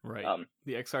 Right.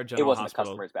 The XR General it wasn't Hospital a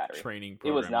customer's battery. Training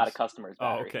program. It was not a customer's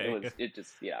battery. Oh, okay. It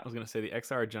just, yeah. I was going to say the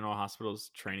XR General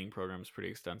Hospital's training program is pretty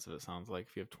extensive. It sounds like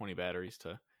if you have 20 batteries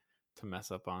to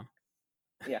mess up on.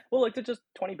 Yeah, well, like, there's just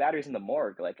 20 batteries in the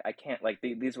morgue. Like, I can't, like,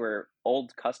 these were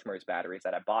old customers' batteries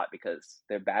that I bought because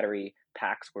their battery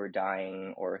packs were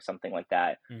dying or something like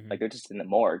that. Mm-hmm. Like, they're just in the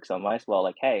morgue, so I might as well,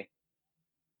 like, hey,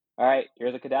 all right,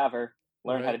 here's a cadaver.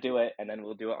 Learn how to do it, and then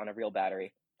we'll do it on a real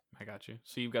battery. I got you.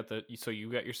 So you got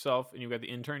yourself, and you got the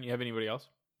intern. You have anybody else?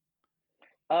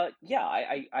 Yeah,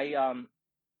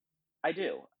 I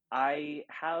do. I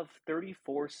have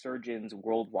 34 surgeons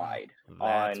worldwide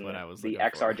on the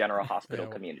XR General Hospital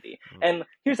community. And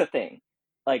here's the thing,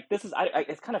 like, this is,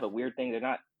 it's kind of a weird thing. They're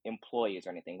not employees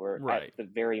or anything. We're at the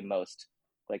very most,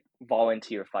 like,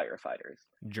 volunteer firefighters.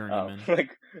 Journeymen.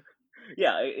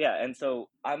 Yeah. And so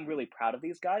I'm really proud of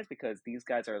these guys because these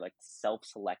guys are, like,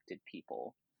 self-selected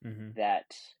people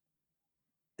that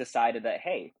decided that,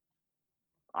 hey,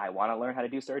 I want to learn how to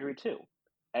do surgery too.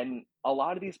 And a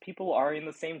lot of these people are in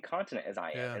the same continent as I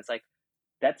am. Yeah. It's like,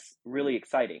 that's really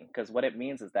exciting because what it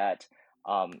means is that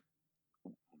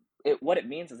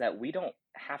we don't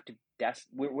have to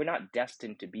we're not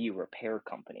destined to be a repair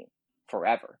company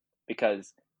forever,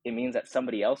 because it means that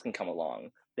somebody else can come along.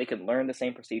 They can learn the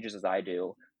same procedures as I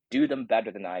do them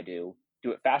better than I do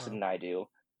it faster than I do,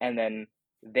 and then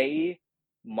they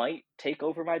might take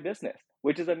over my business,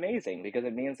 which is amazing because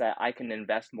it means that I can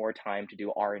invest more time to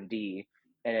do R&D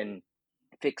and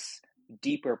fix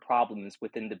deeper problems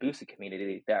within the boosted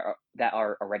community that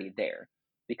are already there.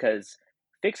 Because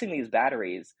fixing these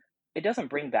batteries, it doesn't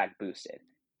bring back boosted,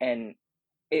 and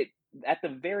it, at the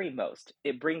very most,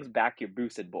 it brings back your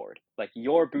boosted board, like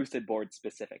your boosted board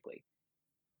specifically,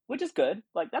 which is good.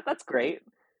 Like that's great,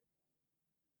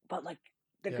 but like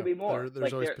there could be more.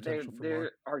 There's always potential for more.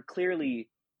 There are clearly,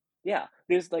 there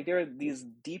are these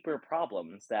deeper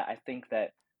problems that I think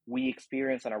that we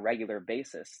experience on a regular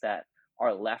basis that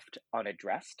are left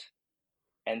unaddressed.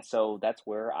 And so that's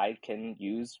where I can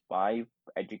use my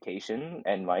education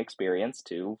and my experience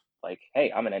to, like,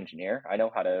 hey, I'm an engineer. I know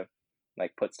how to,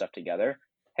 like, put stuff together.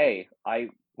 Hey, I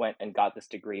went and got this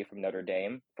degree from Notre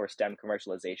Dame for STEM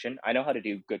commercialization. I know how to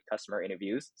do good customer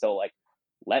interviews. So, like,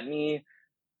 let me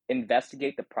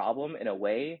investigate the problem in a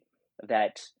way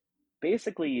that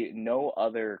basically no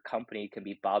other company can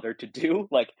be bothered to do.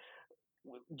 Like,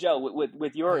 Joe,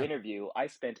 with your interview, I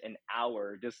spent an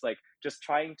hour just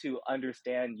trying to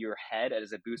understand your head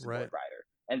as a boosted board rider,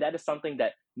 and that is something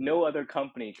that no other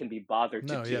company can be bothered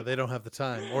to do. Yeah, they don't have the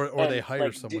time, or they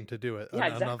hire someone to do it.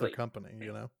 Another company,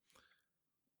 you know.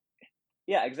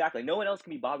 Yeah, exactly. No one else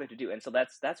can be bothered to do it. And so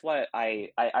that's why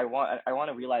I want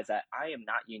to realize that I am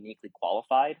not uniquely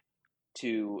qualified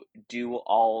to do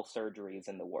all surgeries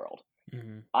in the world.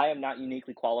 I am not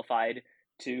uniquely qualified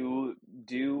to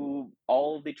do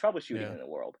all the troubleshooting in the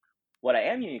world. What I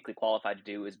am uniquely qualified to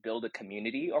do is build a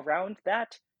community around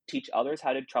that, teach others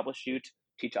how to troubleshoot,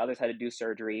 teach others how to do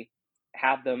surgery,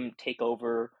 have them take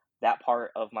over that part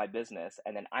of my business,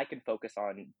 and then I can focus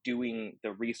on doing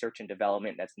the research and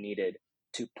development that's needed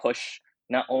to push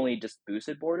not only just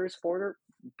boosted borders forward.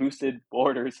 That's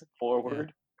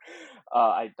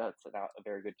not a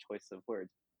very good choice of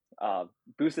words.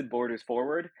 Boosted borders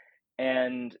forward,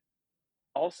 and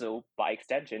also by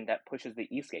extension that pushes the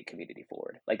eSkate community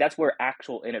forward. Like, that's where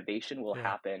actual innovation will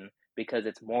happen, because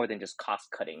it's more than just cost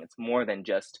cutting. It's more than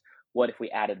just what if we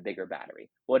added bigger battery?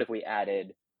 What if we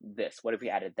added this? What if we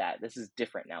added that? This is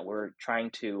different now. We're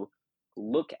trying to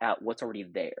look at what's already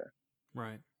there.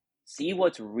 Right. See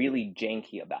what's really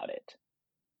janky about it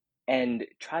and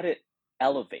try to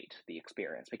elevate the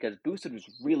experience, because Boosted was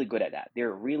really good at that.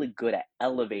 They're really good at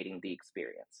elevating the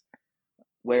experience,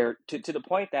 where to the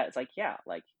point that it's like, yeah,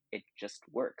 like it just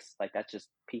works. Like that's just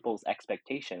people's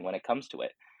expectation when it comes to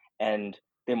it. And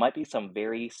there might be some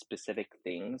very specific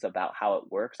things about how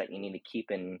it works that you need to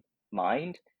keep in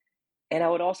mind. And I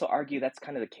would also argue that's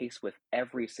kind of the case with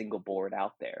every single board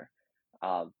out there.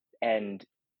 And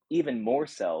even more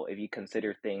so if you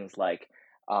consider things like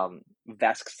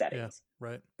VESC settings. Yeah,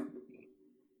 right.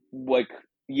 Like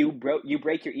you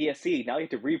break your ESC, now you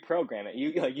have to reprogram it.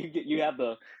 You have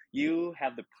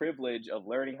the privilege of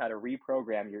learning how to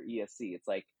reprogram your ESC. It's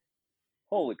like,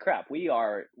 holy crap, these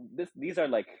are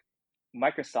like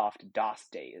Microsoft DOS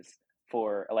days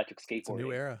for electric skateboarding. It's a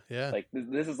new era. Yeah. Like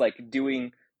this is like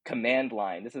doing command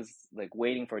line. This is like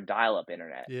waiting for dial-up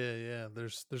internet. Yeah.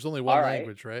 There's only one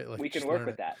language, right? Like we can work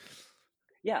with that.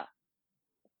 Yeah.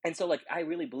 And so like I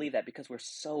really believe that because we're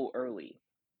so early,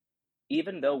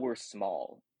 even though we're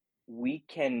small, we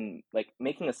can, like,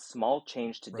 making a small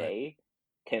change today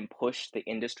can push the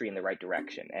industry in the right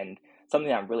direction. And something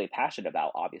that I'm really passionate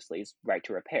about, obviously, is right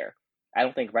to repair. I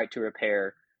don't think right to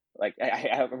repair, like,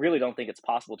 I really don't think it's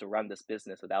possible to run this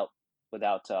business without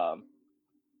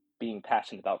being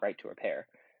passionate about right to repair,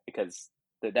 because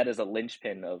that is a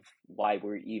linchpin of why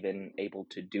we're even able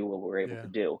to do what we're able to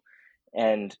do.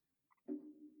 And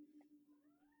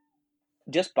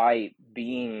just by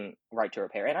being right to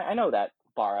repair, and I know that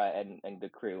Bara and the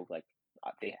crew, like,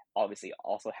 they obviously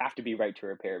also have to be right to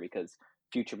repair because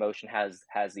Future Motion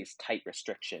has these tight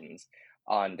restrictions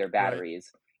on their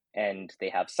batteries, and they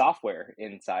have software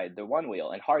inside the one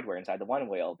wheel and hardware inside the one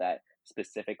wheel that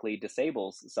specifically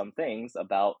disables some things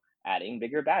about adding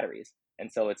bigger batteries. And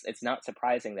so it's not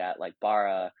surprising that, like,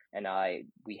 Bara and I,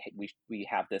 we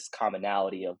have this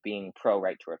commonality of being pro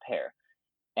right to repair.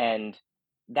 And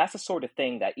that's the sort of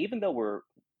thing that, even though we're,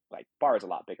 like, Bar is a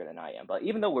lot bigger than I am, but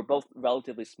even though we're both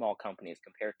relatively small companies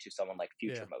compared to someone like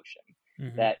Future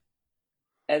Motion, that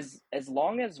as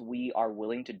long as we are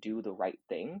willing to do the right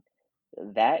thing,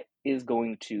 that is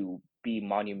going to be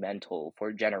monumental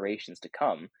for generations to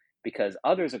come, because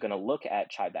others are going to look at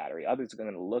Chai Battery, others are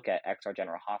going to look at XR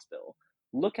General Hospital,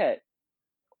 look at,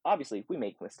 obviously, we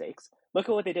make mistakes, look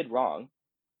at what they did wrong,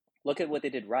 look at what they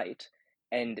did right,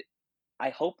 and I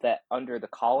hope that under the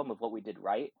column of what we did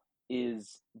right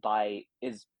is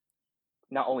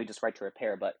not only just right to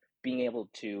repair, but being able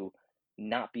to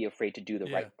not be afraid to do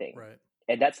the right thing. Right.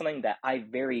 And that's something that I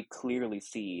very clearly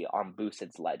see on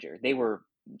Boosted's ledger. They were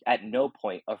at no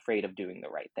point afraid of doing the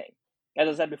right thing. As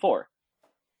I said before,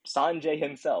 Sanjay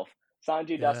himself,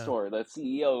 Sanjay Dastor, the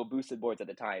CEO of Boosted Boards at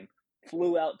the time,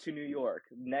 flew out to New York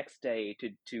next day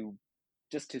to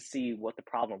just to see what the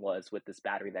problem was with this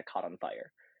battery that caught on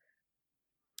fire.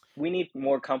 We need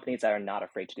more companies that are not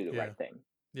afraid to do the right thing.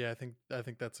 Yeah, I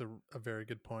think that's a very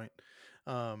good point.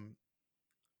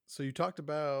 So you talked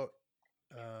about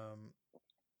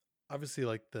obviously,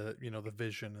 like, the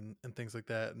vision and things like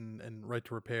that, and right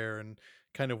to repair, and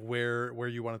kind of where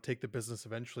you want to take the business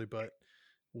eventually. But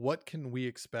what can we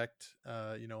expect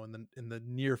in the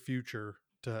near future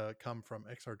to come from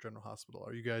XR General Hospital?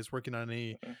 Are you guys working on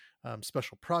any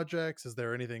special projects? Is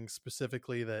there anything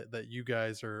specifically that you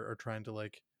guys are trying to,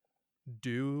 like,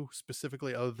 do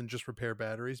specifically other than just repair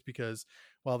batteries? Because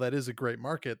while that is a great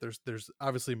market, there's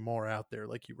obviously more out there,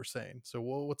 like you were saying. So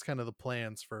what's kind of the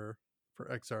plans for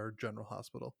XR General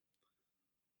Hospital?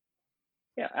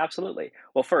 Yeah, absolutely.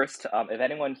 Well, first, if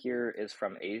anyone here is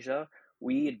from Asia,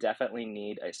 we definitely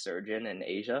need a surgeon in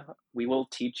Asia. We will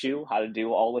teach you how to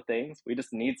do all the things. We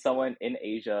just need someone in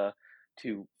Asia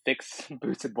to fix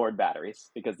boosted board batteries,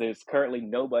 because there's currently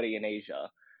nobody in Asia,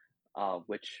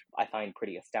 which I find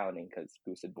pretty astounding, because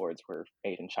boosted boards were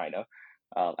made in China.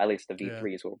 At least the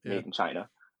V3s were made in China.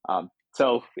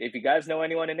 So if you guys know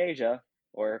anyone in Asia,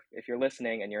 or if you're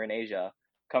listening and you're in Asia,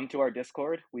 come to our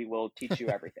Discord. We will teach you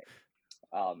everything.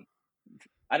 I'm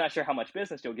not sure how much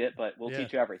business you'll get, but we'll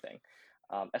teach you everything.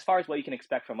 As far as what you can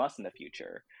expect from us in the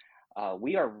future,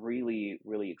 we are really,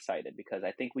 really excited, because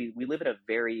I think we live at a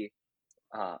very,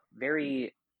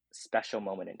 very special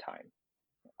moment in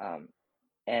time.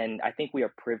 And I think we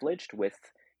are privileged with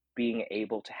being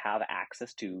able to have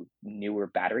access to newer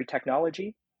battery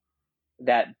technology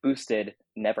that Boosted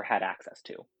never had access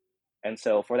to. And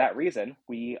so for that reason,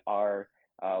 we're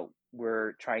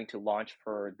trying to launch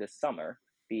for this summer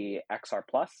the XR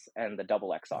Plus and the Double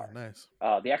XR. Oh, nice.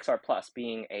 The XR Plus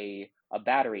being a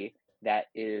battery that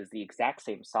is the exact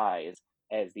same size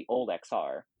as the old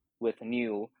XR with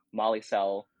new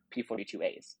Molicel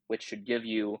P42As, which should give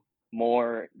you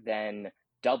more than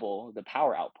double the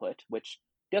power output, which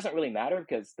doesn't really matter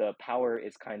because the power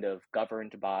is kind of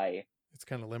governed by it's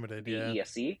kind of limited, the yeah.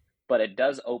 ESC, but it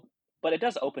does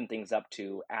open things up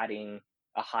to adding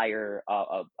a higher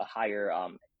higher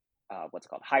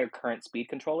current speed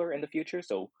controller in the future.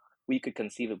 So we could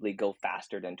conceivably go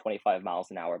faster than 25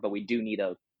 miles an hour, but we do need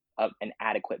an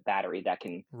adequate battery that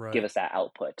can give us that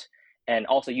output. And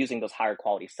also using those higher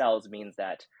quality cells means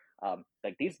that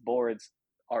like these boards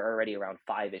are already around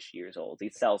 5-ish years old.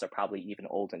 These cells are probably even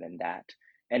older than that.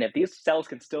 And if these cells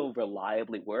can still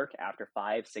reliably work after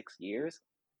 5-6 years,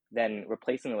 then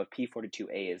replacing them with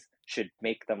P42As should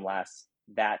make them last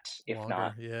that, if longer,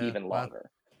 not even longer.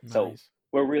 Nice. So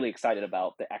we're really excited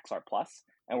about the XR Plus,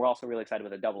 and we're also really excited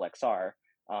with the double XR.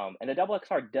 And the double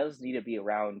XR does need to be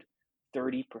around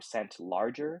 30%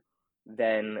 larger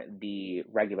than the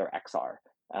regular XR.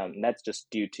 And that's just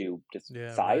due to just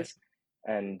size.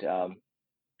 Right. And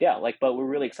but we're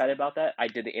really excited about that. I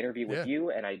did the interview with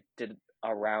you, and I did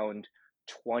around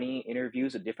 20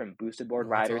 interviews with different boosted board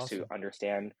riders to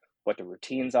understand what the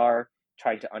routines are,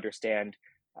 trying to understand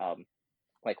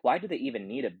like why do they even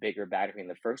need a bigger battery in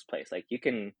the first place? Like you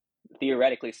can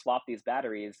theoretically swap these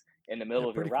batteries in the middle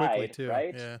of your ride,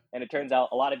 right? Yeah. And it turns out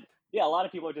a lot of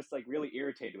people are just like really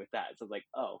irritated with that. So it's like,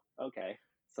 oh, okay.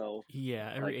 So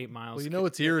every 8 miles. Well, you know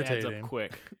what's irritating adds up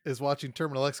quick is watching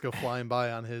Terminal X go flying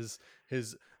by on his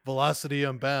velocity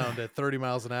unbound at 30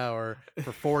 miles an hour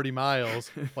for 40 miles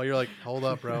while you're like, hold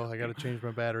up, bro, I got to change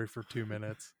my battery for 2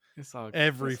 minutes. It's all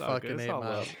every it's fucking all 8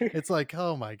 miles. It's like,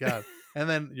 oh my god. And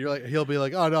then you're like, he'll be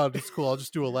like, oh no, it's cool, I'll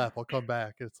just do a lap, I'll come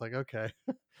back. It's like, okay.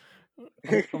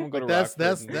 Like that's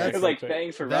like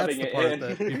thanks for rubbing it in.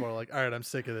 That people are like, all right, I'm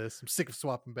sick of this. I'm sick of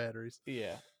swapping batteries.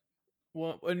 Yeah.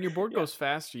 Well, when your board goes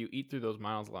faster, you eat through those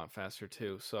miles a lot faster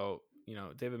too. So,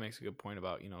 David makes a good point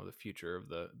about, the future of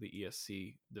the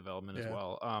ESC development as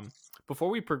well. Before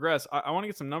we progress, I want to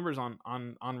get some numbers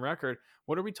on record.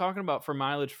 What are we talking about for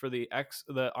mileage for the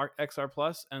XR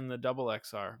Plus and the double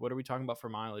XR? What are we talking about for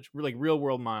mileage? We're like real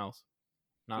world miles.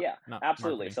 Not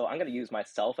absolutely. Marketing. So I'm going to use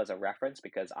myself as a reference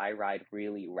because I ride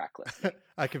really recklessly.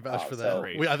 I can vouch for that.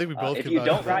 I think we both if can you vouch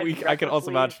don't for ride that. I can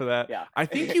also vouch for that. Yeah. I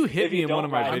think you hit me in one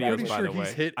of my videos, I'm pretty by sure the way.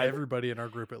 He's hit everybody in our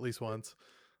group at least once.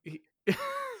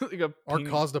 Like or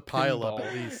caused a pile up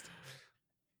at least.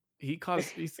 He's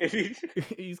caused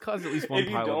at least one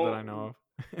pile up that I know of.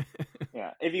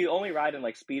 Yeah. If you only ride in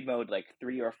like speed mode like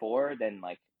 3 or 4, then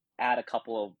like add a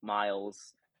couple of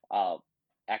miles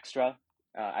extra.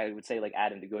 I would say like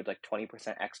add in the good like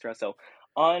 20% extra. So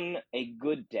on a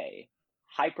good day,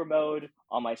 hyper mode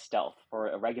on my stealth for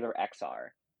a regular XR,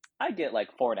 I get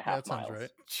like 4.5 miles. Sounds right.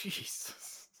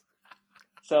 Jesus.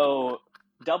 So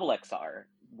double XR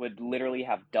would literally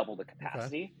have double the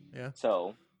capacity. Okay. Yeah.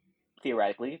 So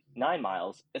theoretically 9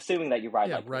 miles, assuming that you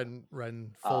ride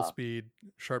riding full speed,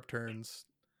 sharp turns.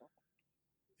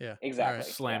 Yeah, exactly. Right.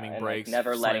 Slamming and brakes, like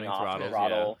never letting off the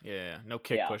throttle. Yeah, no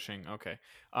kick pushing. Okay.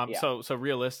 Yeah. So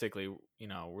realistically,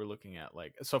 we're looking at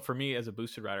like, so for me as a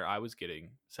boosted rider, I was getting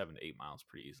 7 to 8 miles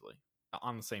pretty easily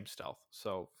on the same stealth.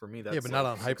 So for me, that's but not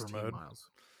on hyper mode.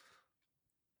 Miles.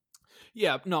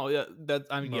 Yeah, no,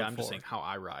 I'm just saying how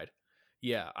I ride.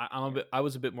 Yeah, I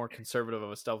was a bit more conservative of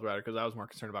a stealth rider because I was more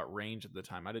concerned about range at the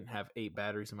time. I didn't have 8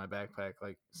 batteries in my backpack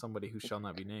like somebody who shall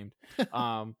not be named.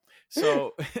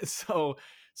 So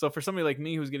for somebody like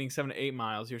me who's getting 7 to 8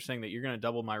 miles, you're saying that you're going to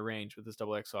double my range with this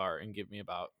double XR and give me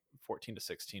about 14 to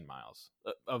 16 miles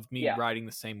of me riding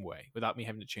the same way without me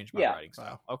having to change my riding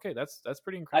style. Wow. Okay, that's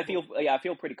pretty incredible. I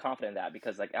feel pretty confident in that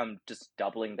because like I'm just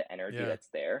doubling the energy that's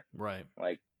there. Right.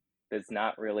 Like there's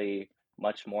not really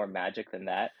much more magic than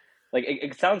that. Like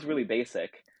it sounds really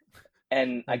basic,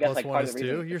 and I guess like part of the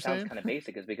reason it sounds kind of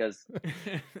basic is because,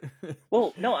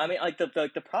 well, no, I mean like the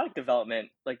product development,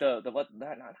 like the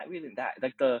not really that,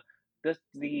 like the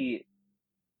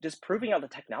just proving out the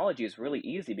technology is really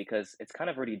easy because it's kind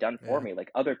of already done for me.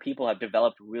 Like other people have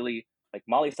developed really, like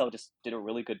Molicel just did a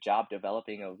really good job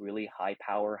developing a really high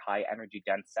power, high energy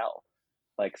dense cell.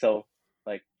 Like so,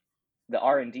 like the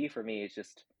R&D for me is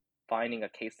just finding a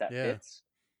case that fits,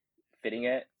 fitting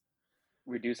it,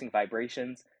 reducing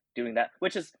vibrations, doing that,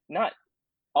 which is not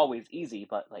always easy,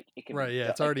 but like it can. Right.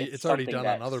 Yeah. It's already done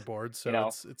on other boards,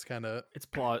 so it's kind of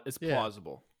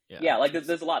plausible. Yeah. Like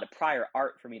there's a lot of prior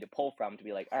art for me to pull from to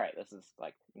be like, all right, this is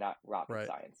like not rocket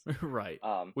science. Right.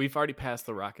 We've already passed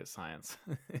the rocket science.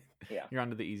 Yeah. You're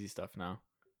onto the easy stuff now.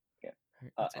 Yeah.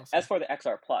 Awesome. As for the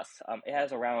XR Plus, it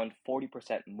has around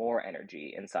 40% more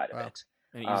energy inside of it.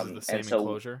 And it uses the same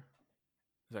enclosure.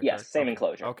 Is that Yes, correct? same Okay.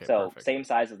 enclosure. Okay, So perfect. same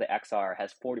size as the XR,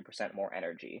 has 40% more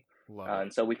energy. Love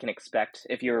And it. so we can expect,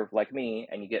 if you're like me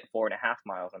and you get 4.5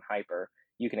 miles on hyper,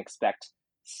 you can expect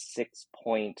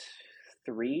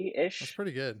 6.3-ish That's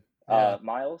pretty good. Yeah.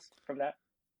 miles from that.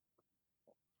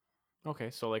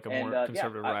 Okay, so like a And more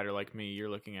conservative rider like me, you're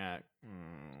looking at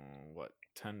what,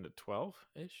 10 to 12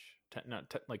 ish,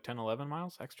 like 10, 11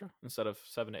 miles extra instead of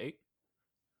 7 to 8,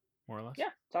 more or less. Yeah,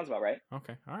 sounds about right.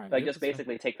 Okay, all right. Like just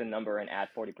basically take the number and add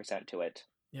 40% to it.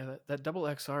 Yeah, that double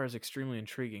XR is extremely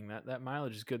intriguing. That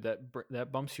mileage is good.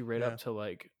 That bumps you right up to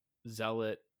like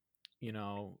Zealot, you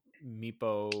know,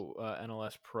 Meepo,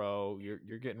 NLS Pro.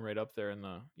 You're getting right up there in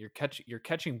the you're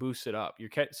catching boosted up.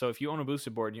 So if you own a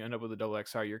boosted board and you end up with a double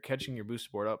XR, you're catching your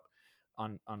boosted board up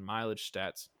on mileage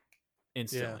stats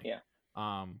instantly. Yeah.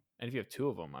 And if you have two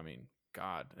of them, I mean,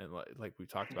 God, and like we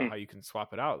talked about how you can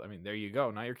swap it out. I mean, there you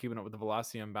go. Now you're keeping up with the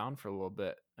velocity unbound for a little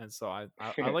bit, and so I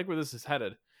like where this is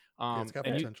headed. It's got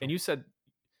potential. And you said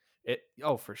it.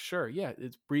 Oh, for sure. Yeah,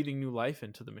 it's breathing new life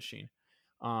into the machine.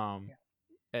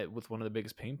 With one of the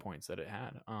biggest pain points that it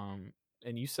had.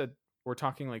 And you said we're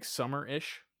talking like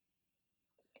summer-ish.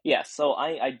 Yeah. So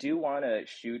I do want to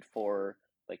shoot for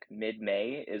like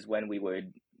mid-May is when we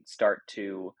would start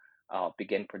to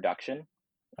begin production.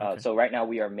 Okay. So right now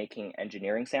we are making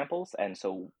engineering samples, and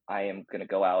so I am going to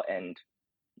go out and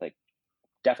like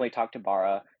definitely talk to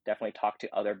Bara, definitely talk to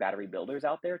other battery builders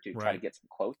out there to try to get some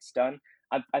quotes done.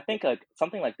 I think like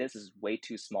something like this is way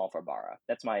too small for Bara.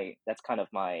 That's kind of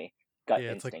my gut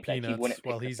instinct. It's like peanuts he wouldn't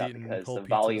pick while he's eating because whole the pizzas.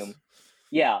 volume.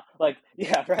 Yeah, like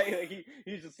right. Like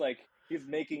he's just like he's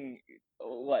making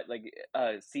what like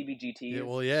CBGTs. Yeah,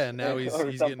 well, yeah, and now he's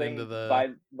getting into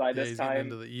the by this time getting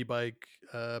into the e-bike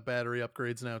battery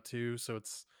upgrades now too. So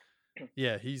it's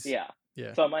he's yeah.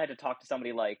 So I might have to talk to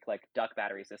somebody like Duck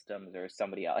Battery Systems or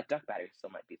somebody else. Like Duck Battery still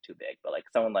might be too big, but like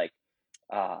someone like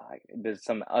there's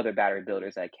some other battery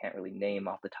builders that I can't really name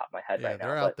off the top of my head right now.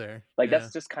 They're out there. Like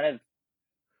that's just kind of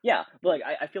but like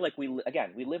I feel like we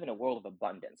live in a world of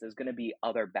abundance. There's going to be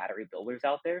other battery builders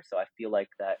out there, so I feel like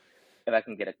that if I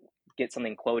can get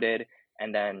something quoted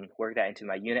and then work that into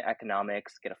my unit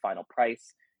economics, get a final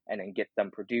price, and then get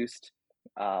them produced,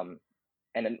 and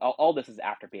then all this is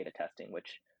after beta testing,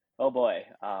 which oh boy,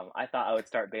 I thought I would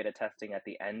start beta testing at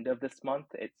the end of this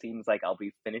month. It seems like I'll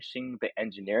be finishing the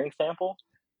engineering sample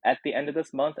at the end of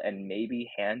this month and maybe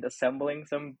hand assembling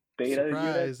some beta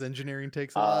units. Engineering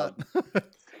takes a lot.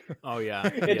 Oh yeah,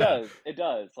 it does.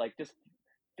 Like just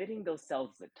fitting those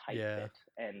cells is a tight fit,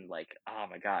 and like oh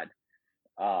my god,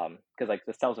 because like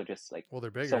the cells are just like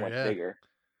they're bigger, so much bigger,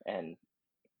 and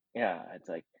it's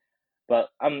like,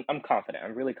 but I'm confident.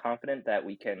 I'm really confident that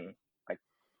we can like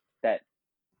that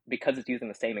because it's using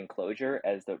the same enclosure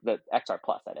as the XR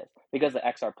Plus. That is because the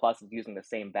XR Plus is using the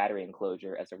same battery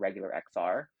enclosure as a regular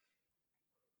XR.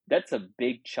 That's a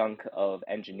big chunk of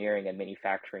engineering and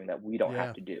manufacturing that we don't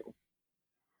have to do.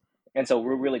 And so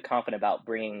we're really confident about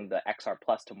bringing the XR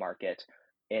Plus to market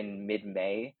in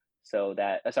mid-May,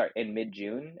 in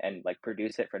mid-June, and like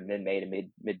produce it from mid-May to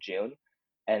mid-June,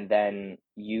 and then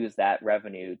use that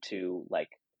revenue to like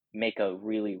make a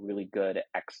really, really good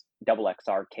double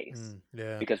XR case.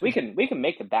 Because we can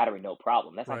make the battery no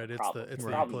problem. That's not the problem. It's the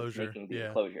problem is making the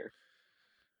enclosure.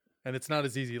 And it's not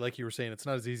as easy, like you were saying, it's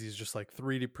not as easy as just like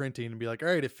 3D printing and be like, all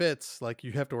right, it fits. Like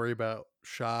you have to worry about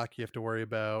shock. You have to worry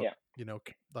about,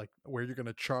 like where you're going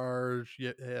to charge.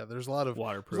 Yeah. There's a lot of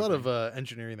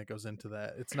engineering that goes into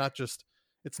that. It's not just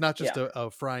a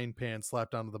frying pan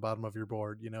slapped onto the bottom of your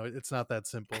board. It's not that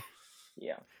simple.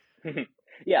 Yeah.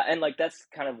 Yeah. And like, that's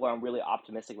kind of where I'm really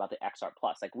optimistic about the XR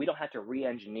Plus. Like we don't have to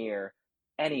re-engineer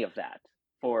any of that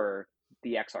for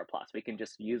the XR Plus. We can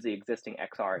just use the existing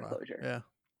XR enclosure. Yeah.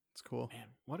 It's cool. Man,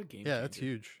 what a game! Yeah, that's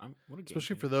huge. What a game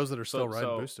especially changer. For those that are still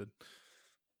riding boosted.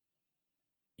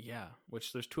 Yeah,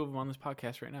 which there's two of them on this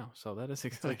podcast right now, so that is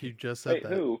exciting. It's like you just said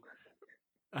that. Who?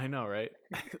 I know, right?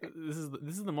 This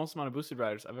is the most amount of boosted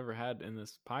riders I've ever had in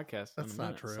this podcast. That's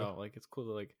not true. So like, it's cool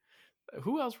to like.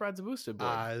 Who else rides a boosted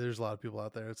board? There's a lot of people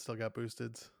out there that still got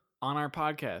boosteds on our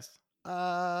podcast.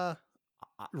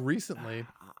 Recently,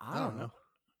 I don't know.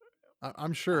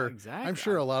 I'm sure. Exactly. I'm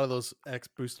sure a lot of those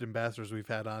boosted ambassadors we've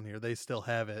had on here, they still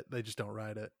have it. They just don't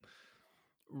ride it.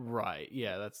 Right.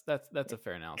 Yeah. That's a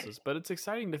fair analysis. But it's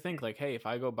exciting to think like, hey, if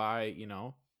I go buy,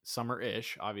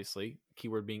 summer-ish, obviously,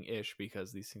 keyword being ish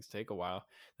because these things take a while.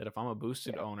 That if I'm a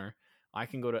boosted owner, I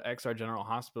can go to XR General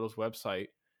Hospital's website,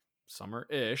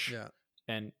 summer-ish,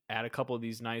 and add a couple of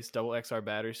these nice double XR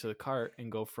batteries to the cart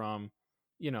and go from,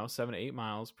 7 to 8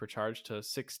 miles per charge to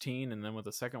 16, and then with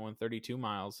the second one, 32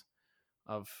 miles.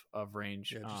 Of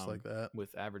range, just like that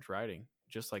with average riding,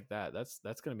 just like that. That's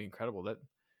going to be incredible.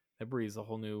 It breathes a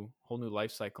whole new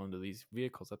life cycle into these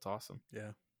vehicles. That's awesome.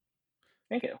 Yeah.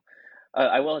 Thank you.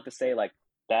 I will have to say, like,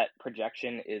 that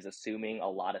projection is assuming a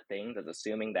lot of things. It's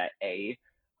assuming that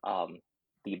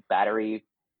the battery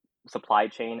supply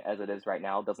chain as it is right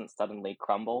now doesn't suddenly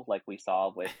crumble like we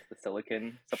saw with the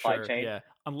silicon supply chain. Yeah,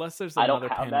 unless there's I don't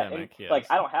another have pandemic. that. Like,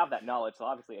 I don't have that knowledge, so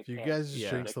obviously if you guys just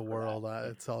drinks the world,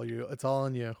 it's all you. It's all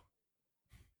on you.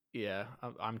 Yeah,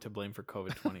 I'm to blame for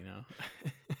COVID-20 now.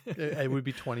 It would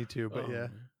be 22, but yeah,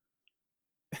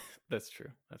 that's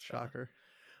true. That's shocker.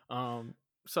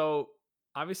 So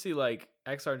obviously, like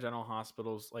XR General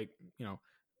Hospitals, like, you know,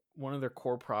 one of their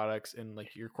core products and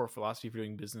like your core philosophy for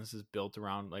doing business is built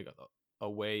around like a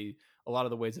lot of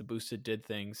the ways that Boosted did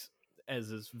things,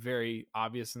 as is very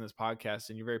obvious in this podcast.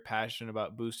 And you're very passionate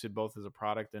about Boosted, both as a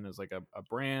product and as like a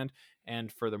brand,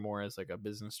 and furthermore as like a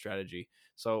business strategy.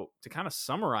 So to kind of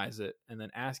summarize it and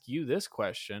then ask you this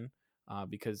question,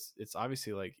 because it's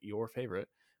obviously like your favorite,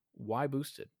 why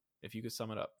Boosted? If you could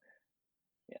sum it up.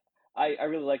 I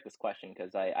really like this question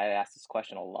because I ask this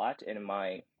question a lot in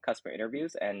my customer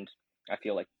interviews, and I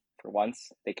feel like for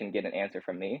once they can get an answer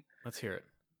from me. Let's hear it.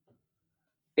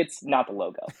 It's not the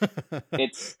logo.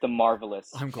 It's the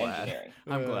marvelous engineering.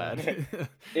 I'm glad.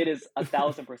 It is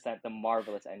 1,000% the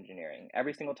marvelous engineering.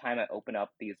 Every single time I open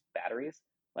up these batteries,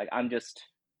 like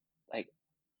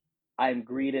I'm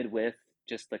greeted with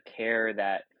just the care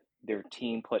that their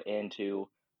team put into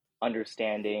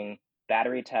understanding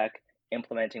battery tech,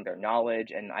 implementing their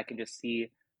knowledge, and I can just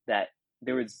see that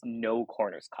there was no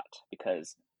corners cut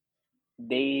because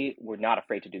they were not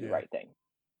afraid to do the right thing.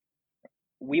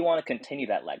 We want to continue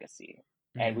that legacy,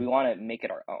 and we want to make it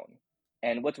our own.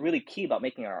 And what's really key about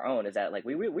making our own is that, like,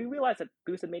 we realized that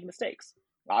Boost had made mistakes.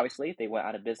 Obviously, they went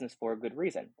out of business for a good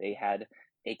reason. They had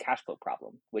a cash flow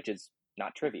problem, which is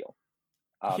not trivial.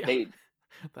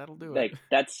 That'll do it.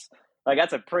 That's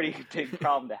a pretty big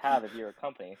problem to have if you're a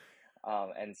company.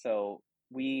 And so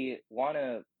we want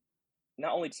to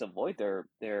not only just avoid their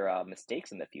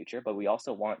mistakes in the future, but we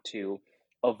also want to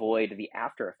avoid the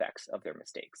after effects of their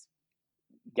mistakes.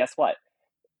 Guess what?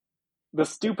 The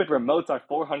stupid remotes are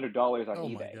 $400 on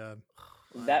eBay. My God.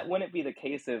 That wouldn't be the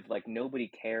case if like nobody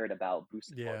cared about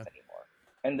boosted boards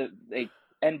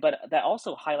anymore. But that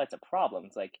also highlights a problem.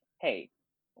 It's like, hey,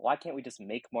 why can't we just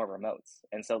make more remotes?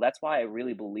 And so that's why I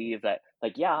really believe that,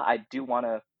 like, yeah, I do want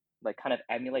to like kind of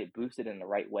emulate Boosted in the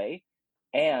right way,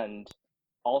 and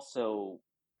also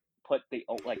put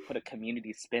a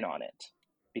community spin on it,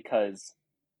 because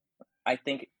I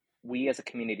think we as a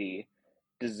community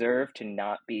deserve to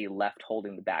not be left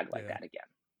holding the bag like that again.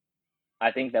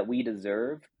 I think that we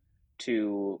deserve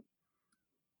to,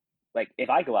 like,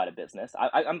 if I go out of business,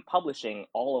 I'm publishing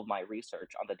all of my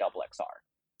research on the Double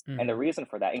XR. Mm-hmm. And the reason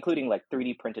for that, including like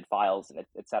 3D printed files and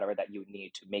et cetera, that you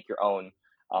need to make your own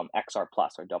XR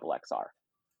Plus or Double XR.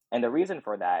 And the reason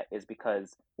for that is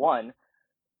because, one,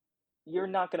 you're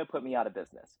not going to put me out of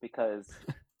business, because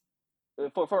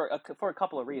for a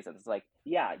couple of reasons. Like,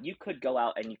 yeah, you could go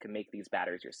out and you can make these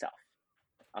batteries yourself.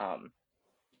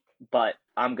 But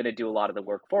I'm going to do a lot of the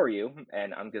work for you,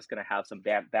 and I'm just going to have some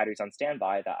batteries on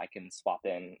standby that I can swap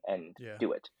in and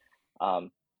do it.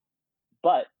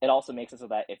 But it also makes it so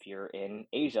that if you're in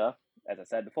Asia, as I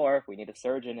said before, we need a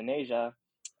surgeon in Asia.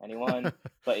 Anyone?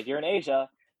 But if you're in Asia,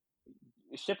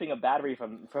 shipping a battery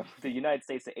from the United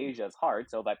States to Asia is hard.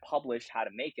 So if I publish how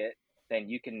to make it, then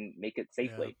you can make it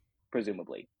safely,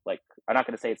 presumably. Like, I'm not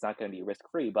going to say it's not going to be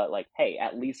risk-free, but like, hey,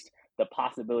 at least the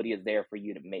possibility is there for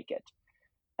you to make it.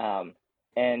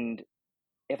 And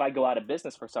if I go out of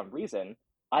business for some reason,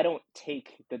 I don't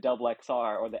take the Double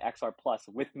XR or the XR Plus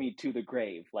with me to the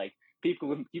grave. Like,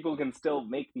 people can still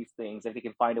make these things if they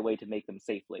can find a way to make them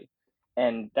safely.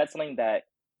 And that's something that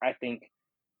I think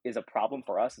is a problem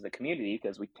for us as a community,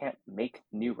 because we can't make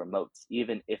new remotes,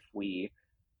 even if we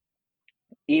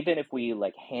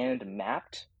like hand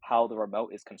mapped how the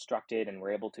remote is constructed and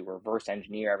we're able to reverse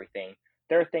engineer everything.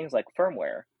 There are things like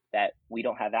firmware that we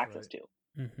don't have access to.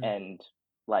 Mm-hmm. And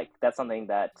like, that's something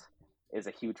that is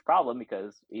a huge problem,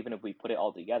 because even if we put it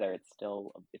all together,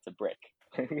 it's a brick.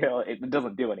 It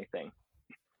doesn't do anything.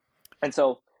 And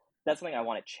so that's something I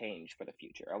want to change for the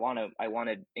future. I want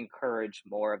to encourage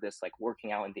more of this, like,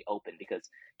 working out in the open, because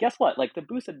guess what? Like, the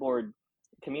boosted board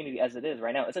community as it is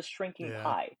right now, it's a shrinking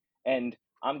pie. And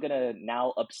I'm going to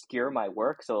now obscure my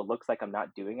work so it looks like I'm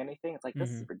not doing anything. It's like, this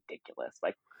is ridiculous.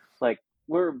 Like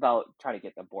we're about trying to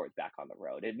get the boards back on the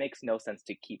road. It makes no sense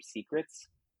to keep secrets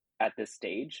at this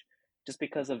stage, just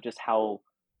because of just how,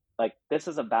 like, this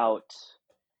is about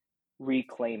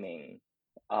reclaiming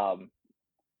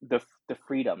the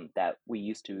freedom that we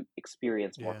used to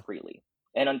experience more freely.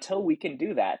 And until we can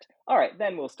do that, all right,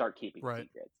 then we'll start keeping Right.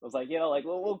 secrets. I was like, like,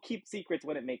 well, we'll keep secrets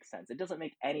when it makes sense. It doesn't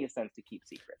make any sense to keep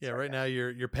secrets. Yeah, right now you're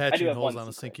I do patching have holes one on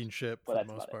a secret, sinking ship but for the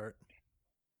that's most about it. part.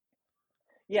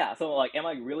 Yeah, so like, am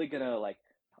I really gonna like,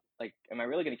 am I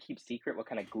really gonna keep secret what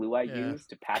kind of glue I use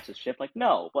to patch the ship? Like,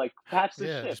 no, like patch the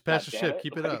ship. Just patch the ship. It.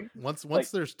 Keep like, it up. Once like,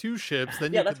 there's 2 ships,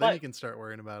 then yeah, you can start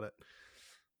worrying about it.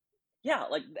 Yeah,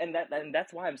 like, and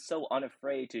that's why I'm so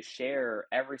unafraid to share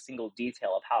every single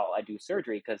detail of how I do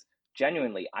surgery, because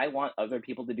genuinely, I want other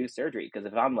people to do surgery. Because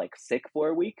if I'm like sick for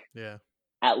a week,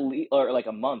 at least, or like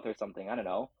a month or something, I don't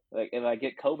know. Like if I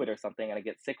get COVID or something and I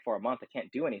get sick for a month, I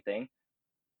can't do anything.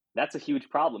 That's a huge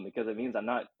problem because it means I'm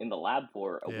not in the lab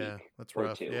for a week that's or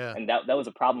rough. 2. Yeah. And that was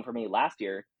a problem for me last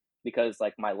year because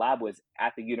like my lab was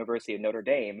at the University of Notre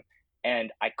Dame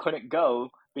and I couldn't go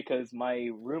because my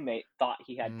roommate thought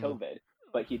he had COVID,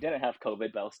 but he didn't have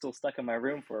COVID, but I was still stuck in my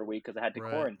room for a week because I had to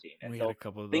quarantine. And so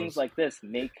things like this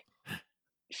make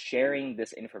sharing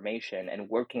this information and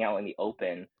working out in the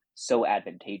open so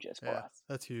advantageous for us.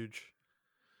 That's huge.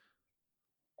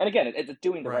 And again, it's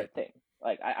doing the right thing.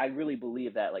 Like I really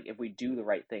believe that like if we do the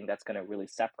right thing, that's going to really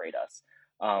separate us.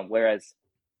 Whereas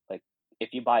like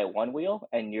if you buy a one wheel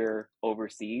and you're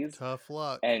overseas, tough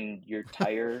luck, and your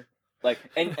tire like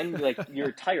and like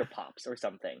your tire pops or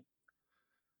something,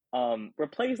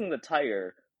 replacing the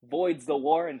tire voids the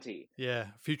warranty. Yeah,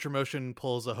 Future Motion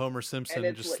pulls a Homer Simpson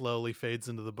and just like, slowly fades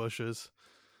into the bushes.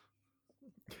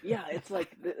 Yeah, it's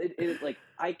like it like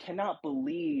I cannot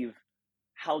believe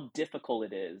how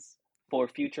difficult it is for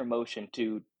Future Motion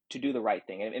to do the right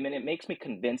thing. I mean, it makes me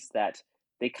convinced that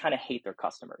they kind of hate their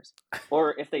customers,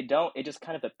 or if they don't, it just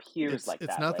kind of appears like that.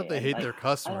 It's not that they hate their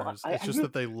customers; it's just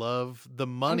that they love the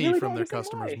money from their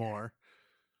customers more.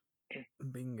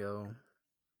 Bingo.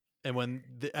 And when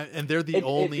they're the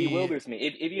only. It bewilders me.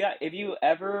 If you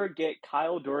ever get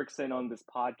Kyle Dorkson on this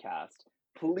podcast,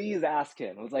 please ask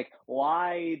him. It was like,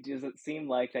 why does it seem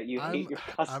like that you hate your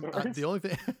customers? The only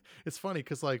thing, it's funny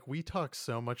because like we talk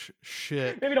so much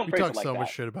shit. Maybe don't we phrase talk it like so that.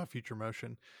 much shit about Future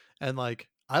Motion, and like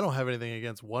I don't have anything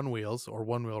against one wheels or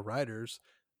one wheel riders.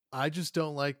 I just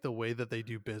don't like the way that they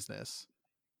do business,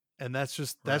 and that's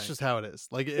just how it is.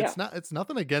 Like it's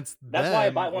nothing against that's them why I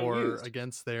buy one or used.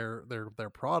 against their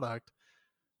product.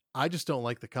 I just don't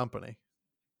like the company.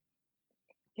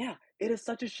 Yeah, it is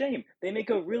such a shame. They make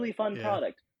a really fun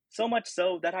product. So much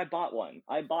so that I bought one.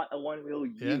 I bought a one wheel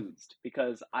used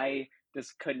because I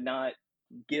just could not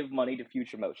give money to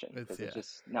Future Motion because it's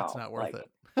just it's not worth it.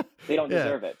 They don't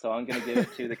deserve it, so I'm going to give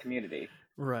it to the community.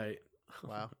 Right.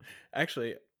 Wow.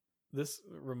 Actually, this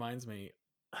reminds me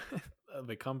of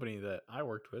a company that I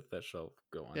worked with that shall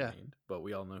go unnamed, but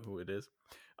we all know who it is.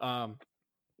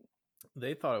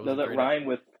 They thought it was. Does it rhyme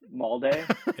with Malday?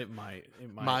 It might.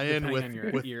 Mayan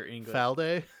with your English.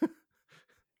 Falday.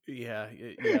 Yeah.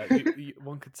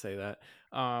 One could say that.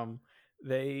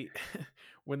 They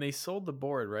when they sold the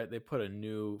board, right, they put a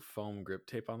new foam grip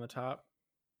tape on the top,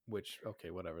 which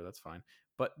whatever, that's fine.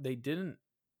 But they didn't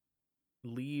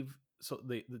leave. So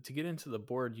to get into the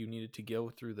board, you needed to go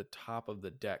through the top of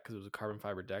the deck because it was a carbon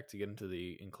fiber deck to get into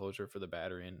the enclosure for the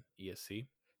battery and ESC.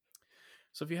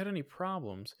 So if you had any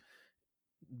problems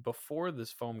before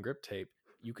this foam grip tape,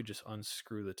 you could just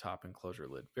unscrew the top enclosure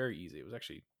lid. Very easy. It was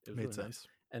made really sense. Nice.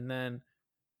 And then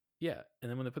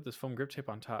when they put this foam grip tape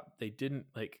on top, they didn't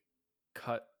like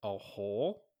cut a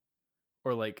hole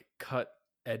or like cut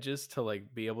edges to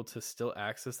like be able to still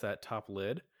access that top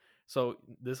lid. So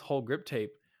this whole grip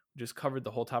tape just covered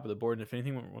the whole top of the board, and if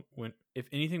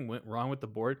anything went wrong with the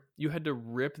board, you had to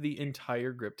rip the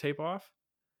entire grip tape off,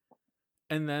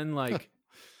 and then like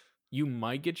you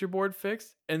might get your board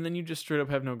fixed, and then you just straight up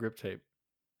have no grip tape.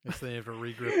 So they have to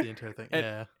regrip the entire thing.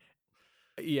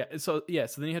 So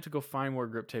then you have to go find more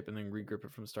grip tape and then regrip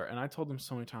it from the start. And I told them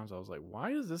so many times, I was like,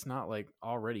 why is this not like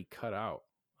already cut out?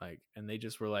 Like, and they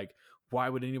just were like, why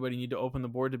would anybody need to open the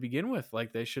board to begin with?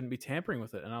 Like, they shouldn't be tampering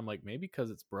with it. And I'm like, maybe because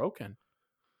it's broken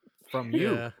from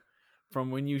you,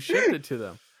 from when you shipped it to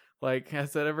them. Like,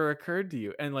 has that ever occurred to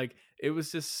you? And like, it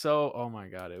was just so, oh my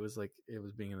God, it was like, it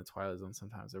was being in the Twilight Zone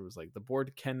sometimes. It was like, the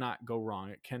board cannot go wrong.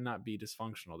 It cannot be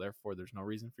dysfunctional. Therefore, there's no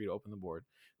reason for you to open the board.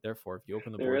 Therefore, if you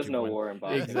open the board, there is no war in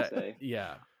Boxing Day.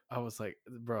 Yeah. I was like,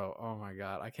 bro, oh my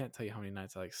God. I can't tell you how many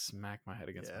nights I like smacked my head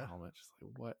against my helmet. Just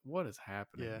like, what is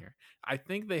happening here? I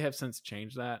think they have since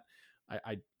changed that.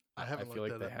 I feel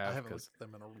like they have. I haven't looked at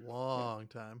them in a long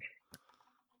time.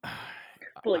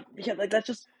 But that's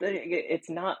just, it's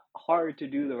not hard to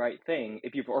do the right thing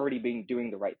if you've already been doing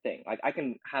the right thing. Like, I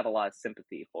can have a lot of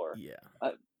sympathy for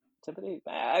sympathy.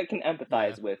 I can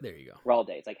empathize with there you go.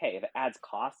 Ralday. It's like, hey, if it adds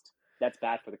cost that's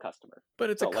bad for the customer. But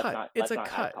it's So a cut. let's It's a not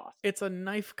add cut. cost. It's a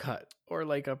knife cut or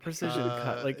like a precision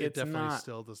cut. Like it it's definitely not.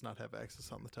 still does not have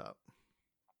access on the top.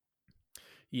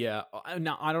 Yeah.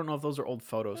 Now I don't know if those are old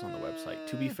photos on the website.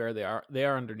 To be fair, they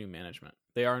are under new management.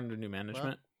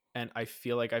 Well, and I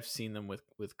feel like I've seen them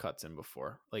with cuts in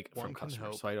before, like one from can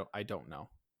customers. hope. So I don't know.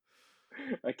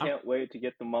 I can't wait to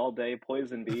get the all day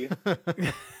poison bee.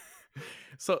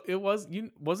 So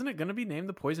wasn't it going to be named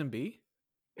the Poison Bee?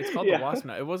 It's called Yeah. the Wasp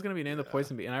Nut. It was going to be named the Yeah.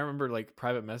 Poison Bee, and I remember like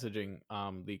private messaging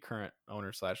the current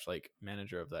owner / like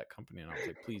manager of that company, and I was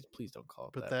like, please don't call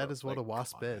it But that. that bro. is what Like, a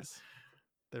wasp come on, man. is.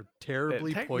 They're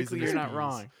terribly Technically, poisonous you're not bees.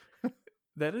 wrong.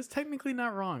 That is technically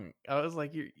not wrong. I was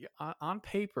like, you on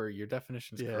paper, your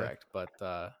definition is Yeah. correct,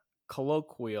 but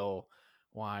colloquial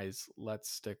wise,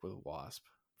 let's stick with wasp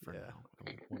for Yeah. now.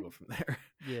 And we'll go from there.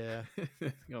 Yeah.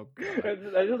 Oh, God.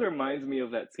 That just reminds me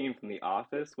of that scene from The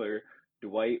Office where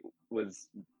Dwight was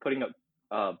putting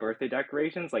up birthday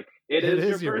decorations. Like, it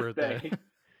is your birthday.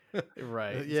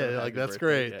 Right. Yeah, So like, happy that's birthday.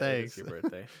 great. Yeah, Thanks. it is your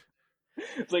birthday.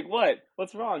 It's like, what?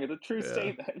 What's wrong? It's a true Yeah.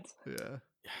 statement. Yeah.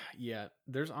 Yeah,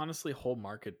 there's honestly whole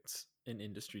markets and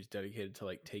industries dedicated to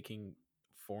like taking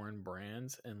foreign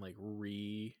brands and like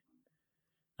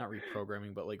not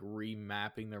reprogramming, but like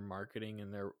remapping their marketing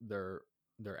and their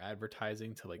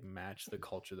advertising to like match the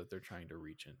culture that they're trying to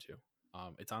reach into.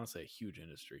 It's honestly a huge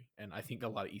industry, and I think a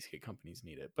lot of Eastgate companies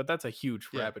need it. But that's a huge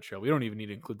Yeah. rabbit trail. We don't even need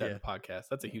to include that in Yeah. the podcast.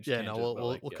 That's a huge Yeah, tangent. no, but, we'll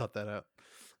like, yeah. cut that out.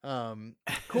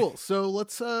 Cool. So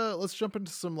let's jump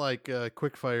into some like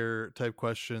quick fire type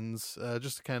questions,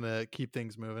 just to kind of keep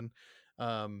things moving.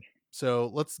 So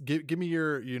let's give me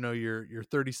your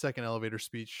 30-second elevator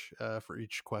speech for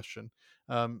each question.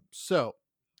 So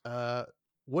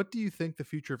what do you think the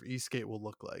future of Eastgate will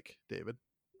look like, David?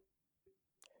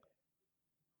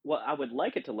 What I would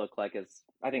like it to look like is,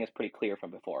 I think it's pretty clear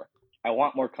from before. I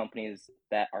want more companies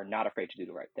that are not afraid to do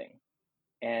the right thing.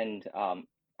 And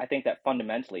I think that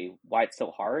fundamentally why it's so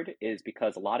hard is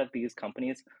because a lot of these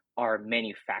companies are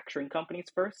manufacturing companies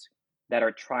first that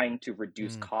are trying to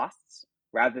reduce costs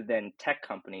rather than tech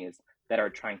companies that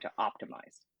are trying to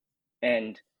optimize.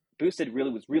 And Boosted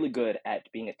was really good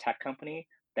at being a tech company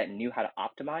that knew how to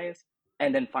optimize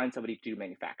and then find somebody to do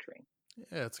manufacturing.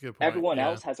 Yeah, that's a good point. Everyone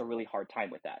else has a really hard time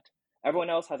with that.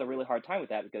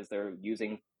 Because they're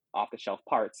using off-the-shelf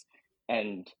parts,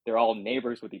 and they're all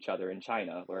neighbors with each other in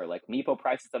China, where like Meepo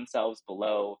prices themselves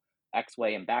below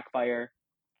X-Way and Backfire,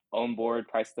 Onboard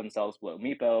prices themselves below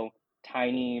Meepo,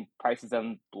 Tiny prices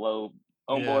them below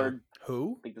Onboard. Yeah.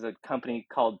 Who? I think there's a company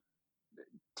called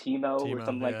Timo or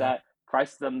something like that,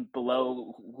 prices them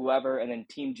below whoever, and then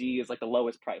Team G is like the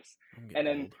lowest price. And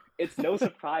then it's no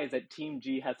surprise that Team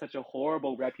G has such a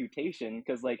horrible reputation,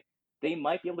 because like they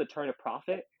might be able to turn a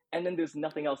profit, and then there's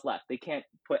nothing else left. They can't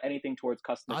put anything towards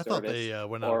customer service. I thought they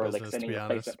went out or of like business, to sending be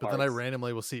honest. replacement But then I parts.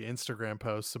 randomly will see Instagram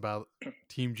posts about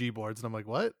Team G boards, and I'm like,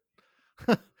 what?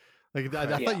 Like I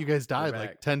Right. thought you guys died They're like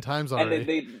back. 10 times And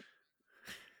already.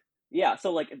 yeah,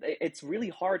 so like it's really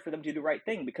hard for them to do the right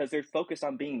thing because they're focused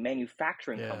on being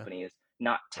manufacturing Yeah. companies,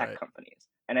 not tech Right. companies.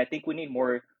 And I think we need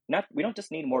more. We don't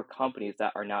just need more companies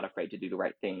that are not afraid to do the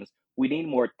right things. We need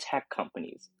more tech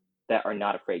companies that are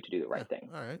not afraid to do the right thing.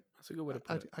 All right. That's a good way to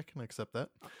put it. I can accept that.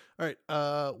 All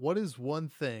right. What is one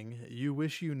thing you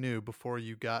wish you knew before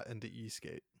you got into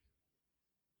Eastgate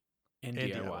And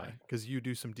and DIY. Because you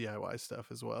do some DIY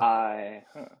stuff as well.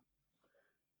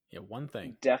 Yeah, one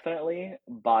thing. Definitely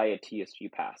buy a TSG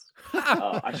pass.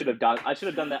 I should have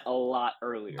done that a lot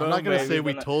earlier. I'm not going to Boom, say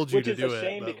baby. we told you Which to is do a it,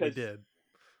 shame but we because- did.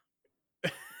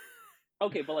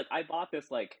 Okay, but like I bought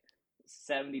this like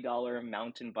 $70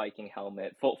 mountain biking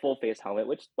helmet, full face helmet,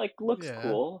 which like looks Yeah.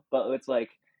 cool, but it's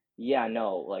like, yeah,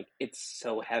 no, like it's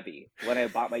so heavy. When I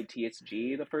bought my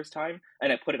TSG the first time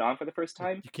and I put it on for the first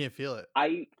time, You can't feel it.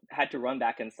 I had to run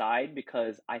back inside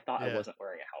because I thought I Yeah. wasn't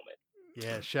wearing a helmet.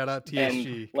 Yeah. Shout out And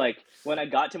TSG. like when I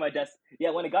got to my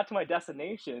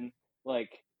destination,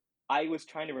 like I was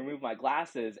trying to remove my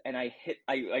glasses and I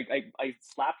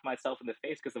slapped myself in the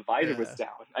face because the visor was Yeah.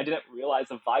 down. I didn't realize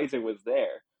the visor was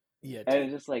there. Yeah, And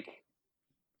it's just like,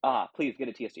 please get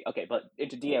a TSG. Okay, but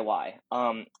into DIY.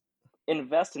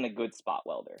 Invest in a good spot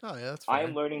welder. Oh, yeah. That's fair.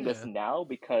 I'm learning this now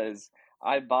because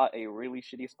I bought a really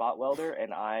shitty spot welder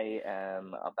and I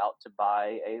am about to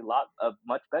buy a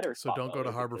much better So spot don't go to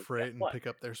welder Harbor because Freight guess and what? pick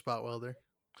up their spot welder.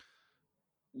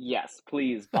 Yes,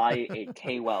 please buy a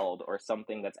K-Weld or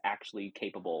something that's actually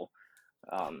capable,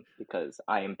 because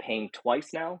I am paying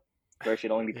twice now, where I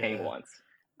should only be paying Yeah. once.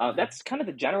 That's kind of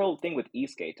the general thing with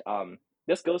Eastgate.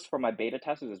 This goes for my beta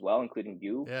testers as well, including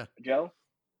you, Yeah. Joe.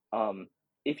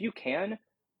 If you can,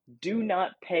 do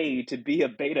not pay to be a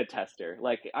beta tester.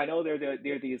 Like, I know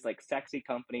they're these like sexy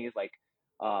companies, like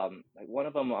one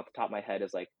of them off the top of my head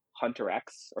is like Hunter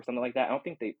X or something like that. I don't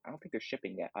think they're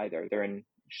shipping yet either. They're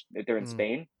in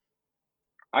Spain.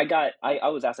 I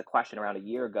was asked a question around a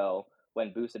year ago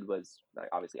when Boosted was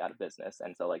obviously out of business,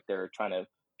 and so like they're trying to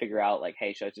figure out like,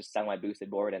 hey, should I just sell my Boosted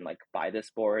board and like buy this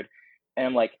board? And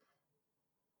I'm like,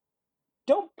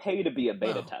 don't pay to be a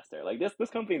beta tester. Like this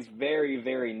company is very,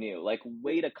 very new. Like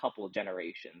wait a couple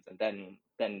generations and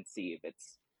then see if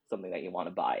it's something that you want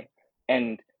to buy.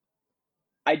 And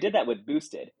I did that with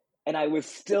Boosted, and I was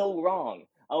still wrong.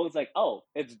 I was like, oh,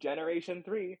 it's generation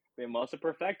 3. They must have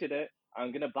perfected it.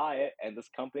 I'm gonna buy it, and this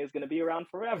company is gonna be around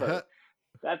forever.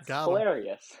 That's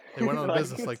hilarious. They went out of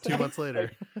business like 2 months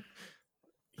later.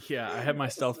 Yeah, I had my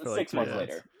stealth for like 6 months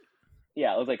later.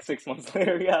 Yeah, it was like 6 months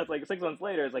later. Yeah, it's like 6 months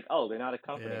later. It's like, oh, they're not a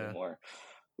company anymore.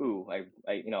 Ooh, I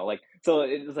like, so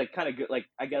it was like kind of good. Like,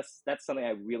 I guess that's something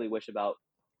I really wish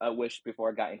before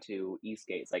I got into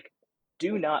eSkates. Like,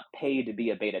 do not pay to be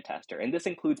a beta tester, and this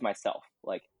includes myself.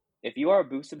 Like, if you are a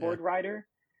Boosted board rider,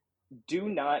 do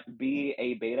not be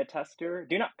a beta tester.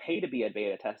 Do not pay to be a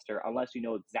beta tester unless you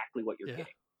know exactly what you're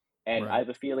getting. And I have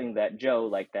a feeling that Joe,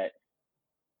 like that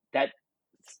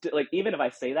like, even if I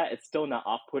say that, it's still not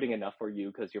off-putting enough for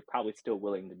you because you're probably still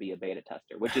willing to be a beta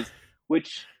tester,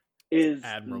 which is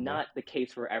admirable. Not the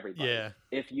case for everybody. Yeah.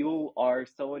 If you are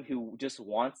someone who just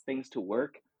wants things to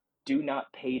work, do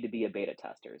not pay to be a beta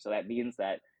tester. So that means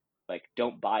that, like,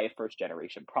 don't buy a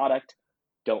first-generation product.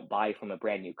 Don't buy from a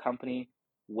brand new company.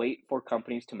 Wait for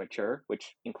companies to mature,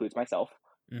 which includes myself.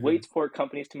 Mm-hmm. Wait for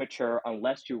companies to mature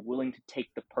unless you're willing to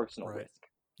take the personal risk.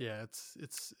 Yeah,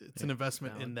 it's an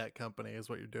investment in that company is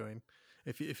what you're doing.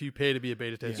 If you pay to be a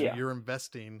beta tester, you're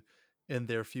investing in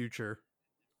their future.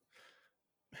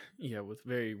 Yeah, with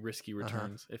very risky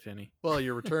returns, if any. Well,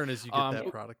 your return is you get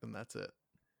that product and that's it.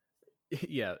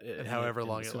 Yeah, and however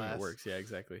long it lasts. It works. Yeah,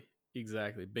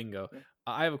 exactly. Bingo.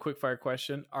 I have a quick fire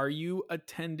question. Are you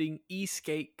attending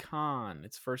eSkate Con?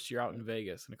 It's first year out in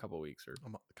Vegas in a couple of weeks or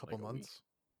a couple months.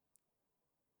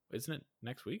 Isn't it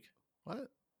next week? What?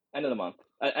 End of the month.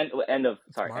 End of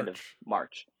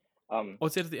March.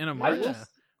 It's at the end of March? Yeah.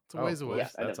 It's a ways away. Yeah,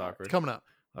 that's awkward. It's coming up.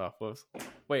 Oh, whoops.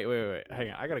 Wait.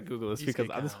 Hang on. I got to Google this because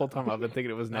this whole time I've been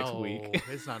thinking it was next week.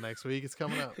 It's not next week. It's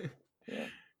coming up. Yeah.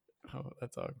 Oh,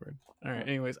 that's awkward. All right.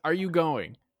 Anyways, are you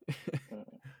going?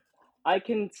 I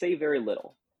can say very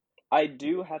little. I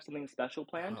do have something special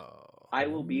planned. I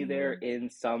will be there in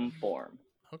some form.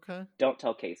 Okay. Don't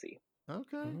tell Casey.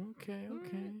 Okay.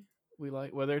 We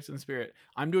like whether it's in spirit.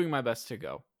 I'm doing my best to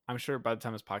go. I'm sure by the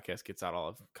time this podcast gets out, I'll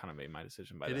have kind of made my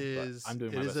decision by then. I'm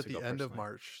doing my best to go. It is at the end of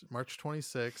March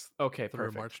 26th. Okay,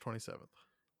 through perfect. March 27th.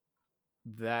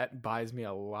 That buys me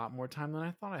a lot more time than I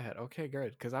thought I had. Okay,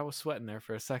 good. Because I was sweating there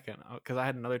for a second because I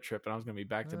had another trip and I was going to be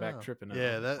back to back tripping.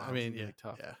 Yeah,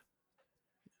 tough. Yeah.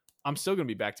 I'm still going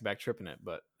to be back to back tripping it,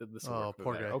 but this will work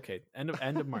poor guy. Okay, end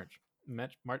of March.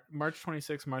 March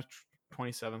 26th, March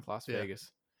 27th, Las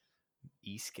Vegas.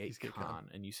 eSkate Con,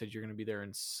 and you said you're going to be there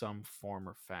in some form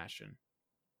or fashion.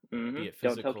 Mm-hmm. Be it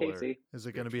physical. Don't tell Casey. Is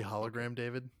it going to be hologram,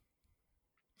 David?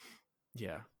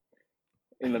 Yeah.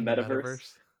 In the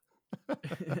metaverse?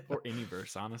 Or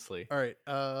anyverse, honestly. All right.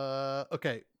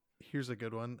 Okay. Here's a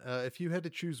good one. If you had to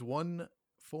choose one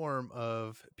form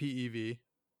of PEV,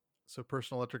 so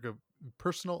personal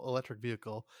electric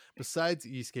vehicle, besides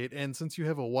eSkate, and since you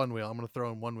have a one wheel, I'm going to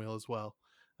throw in one wheel as well.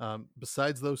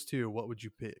 Besides those two, what would you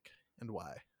pick and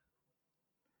why?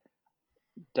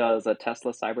 Does a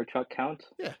Tesla Cybertruck count?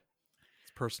 Yeah,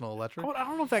 it's personal electric. I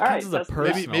don't know if that counts as a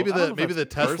personal. Maybe the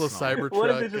Tesla Cybertruck what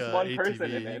if it's just one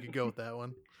person ATV. in it? You could go with that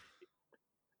one.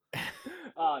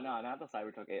 Oh no, not the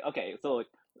Cybertruck. Okay, so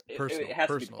it has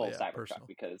to be the full Cybertruck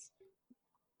because.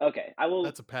 Okay, I will.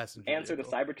 That's a passenger answer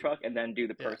vehicle. The Cybertruck and then do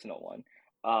the personal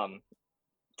one.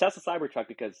 Tesla Cybertruck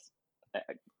because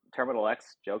Terminal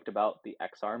X joked about the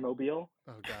XR mobile.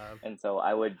 Oh god! And so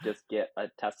I would just get a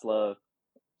Tesla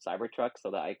Cybertruck so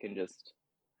that I can just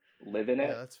live in it.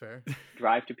 Yeah, that's fair.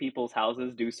 Drive to people's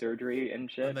houses, do surgery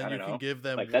and shit. And then I don't know. Can give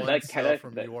them like one cell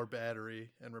from your battery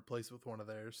and replace it with one of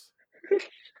theirs.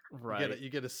 Right.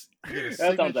 You get a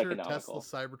signature Tesla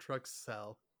Cybertruck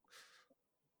cell.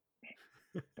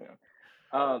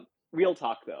 Yeah. Real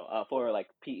talk though, for like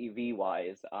PEV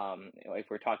wise, if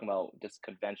we're talking about just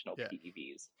conventional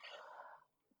PEVs,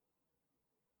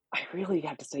 I really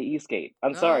have to say eSkate.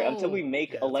 I'm sorry, until we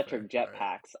make electric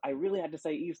jetpacks, I really have to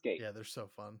say eSkate. Yeah, they're so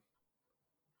fun.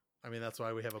 I mean, that's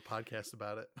why we have a podcast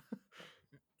about it.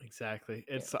 Exactly.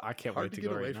 I can't wait to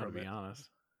go right now, to be honest.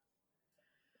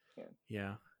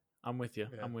 Yeah. I'm with you.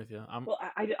 Yeah. I'm with you. Well,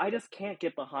 I just can't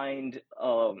get behind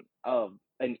an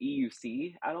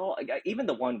EUC at all. Even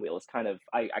the one wheel is kind of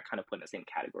I kind of put in the same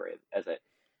category as it.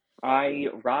 I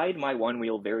ride my one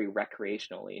wheel very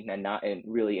recreationally and not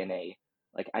really in a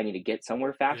like I need to get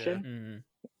somewhere fashion. Mm-hmm.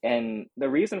 And the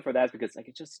reason for that is because like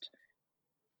it's just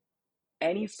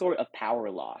any sort of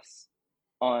power loss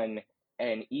on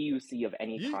an EUC of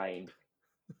any Yeet. kind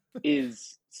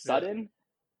is sudden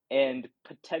and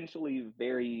potentially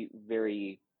very,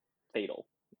 very fatal.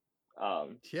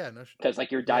 Yeah, no, because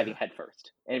like you're diving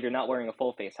headfirst, and if you're not wearing a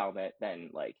full face helmet,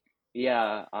 then like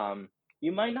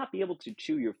you might not be able to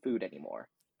chew your food anymore.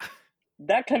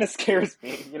 That kind of scares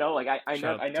me, you know. Like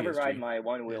I never ride my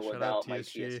one wheel without my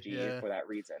TSG for that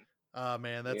reason. Oh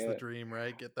man, that's the dream,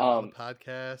 right? Get them on the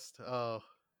podcast. Oh,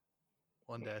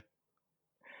 one day.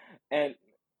 And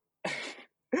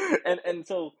and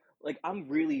so like I'm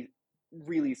really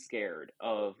scared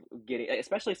of getting,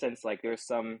 especially since like there's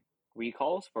some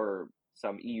recalls for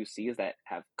some EUCs that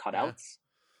have cutouts.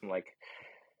 Like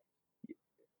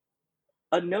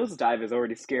a nosedive is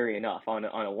already scary enough on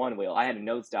a one wheel. I had a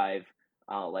nosedive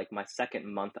like my second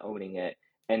month owning it,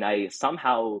 and I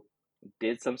somehow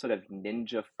did some sort of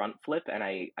ninja front flip, and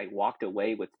I walked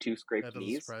away with 2 scraped knees. That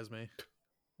doesn't surprise me.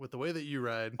 With the way that you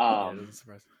ride, yeah, it doesn't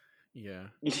surprise me. Yeah.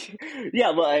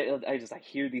 Yeah, well, I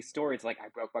hear these stories like I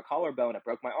broke my collarbone, I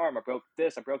broke my arm, I broke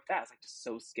this, I broke that. I was like just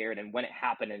so scared, and when it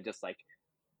happened, and just like,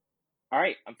 all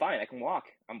right, I'm fine, I can walk,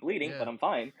 I'm bleeding, but I'm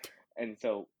fine. And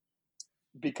so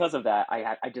because of that,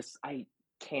 I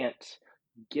can't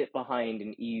get behind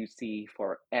an EUC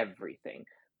for everything.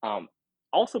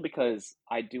 Also because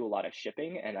I do a lot of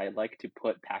shipping, and I like to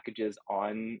put packages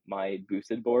on my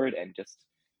boosted board, and just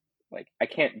like I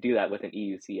can't do that with an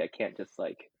EUC. I can't just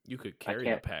like. You could carry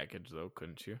a package though,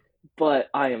 couldn't you? But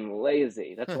I am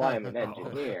lazy. That's why I'm an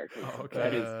engineer. Okay.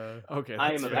 That is, okay.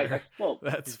 I am.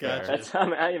 That's fair.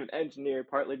 I am an engineer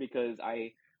partly because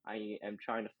I am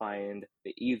trying to find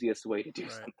the easiest way to do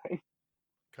something.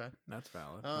 Okay, that's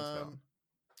valid.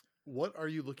 What are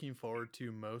you looking forward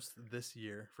to most this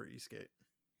year for eSkate?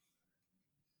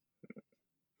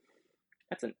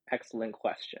 That's an excellent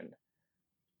question.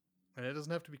 And it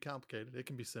doesn't have to be complicated. It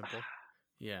can be simple.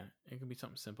 Yeah, it can be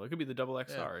something simple. It could be the double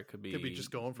XR. Yeah. It could be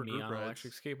just going for me group on rides.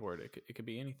 Electric skateboard. It could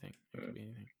be anything. It could be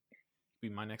anything. It could be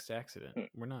my next accident.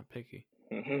 We're not picky.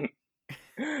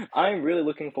 I'm really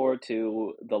looking forward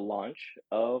to the launch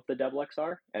of the double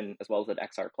XR, and as well as the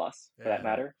XR Plus for that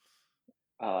matter,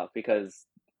 because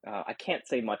I can't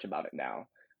say much about it now.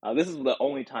 This is the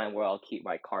only time where I'll keep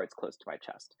my cards close to my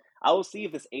chest. I will see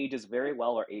if this ages very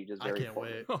well or ages very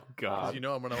poorly. Wait. Oh God! You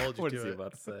know I'm going to hold you to it. What is he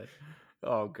about to say?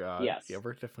 Oh God! Yes. Yeah,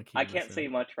 we're definitely keeping I can't say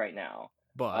much right now,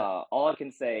 but all I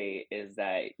can say is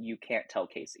that you can't tell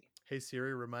Casey. Hey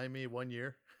Siri, remind me 1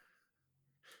 year.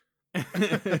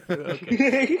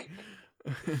 Okay.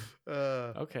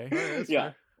 Okay.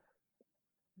 Yeah.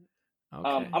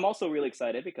 Okay. I'm also really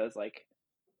excited because like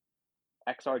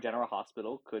XR General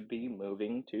Hospital could be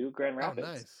moving to Grand Rapids.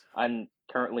 Oh, nice. I'm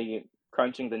currently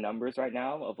crunching the numbers right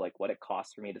now of like what it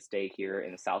costs for me to stay here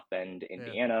in South Bend,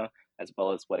 Indiana, as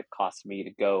well as what it costs me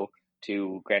to go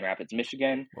to Grand Rapids,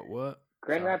 Michigan. What?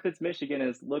 Grand Rapids, Michigan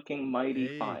is looking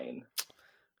mighty fine.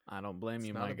 I don't blame you,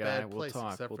 it's my not a guy. bad We'll place,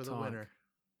 talk. Except we'll for talk. the winter.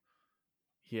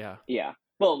 Yeah. Yeah.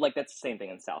 Well, like that's the same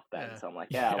thing in South Bend. So I'm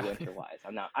like, winter wise,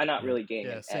 I'm not really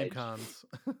gaining an same edge. cons.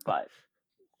 But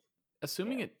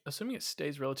assuming it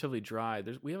stays relatively dry,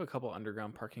 we have a couple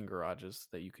underground parking garages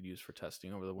that you could use for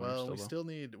testing over the winter. Well,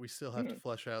 we still have to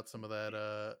flesh out some of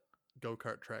that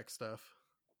go-kart track stuff.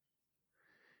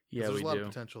 Yeah, there's a lot of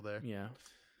potential there. Yeah,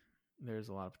 there's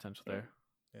a lot of potential there.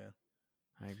 Yeah,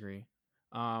 I agree.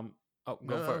 Go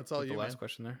for it's all the you, last man.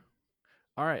 question there.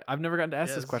 All right, I've never gotten to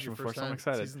ask this question before, so I'm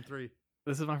excited. Season 3.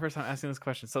 This is my first time asking this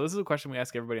question. So this is a question we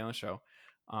ask everybody on the show.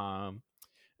 Kind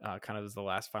of as the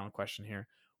last final question here.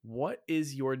 What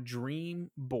is your dream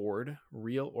board,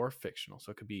 real or fictional?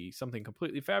 So it could be something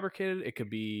completely fabricated. It could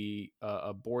be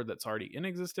a board that's already in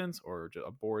existence, or just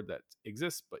a board that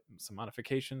exists but some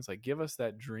modifications. Like, give us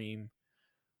that dream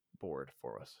board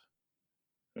for us.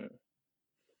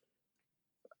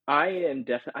 I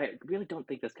really don't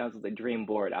think this counts as a dream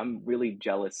board. I'm really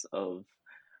jealous of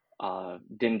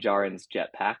Din Djarin's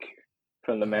jetpack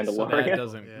from The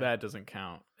Mandalorian. That doesn't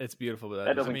count. It's beautiful, but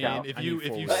that doesn't count. If you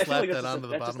slap that onto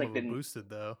the bottom of a boosted,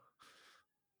 though,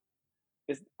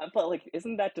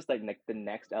 isn't that just like the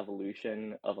next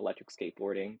evolution of electric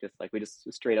skateboarding? Just like we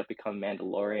just straight up become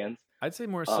Mandalorians. I'd say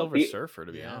more Silver Surfer,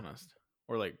 to be honest,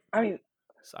 or like. I mean,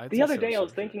 So the other day I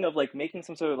was thinking of like making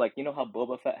some sort of like, you know how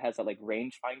Boba Fett has that like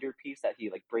rangefinder piece that he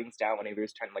like brings down whenever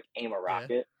he's trying to like aim a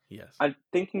rocket. Yes. I'm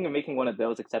thinking of making one of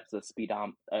those, except a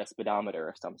speedometer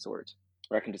of some sort,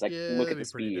 where I can just like look at the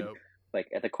speed, like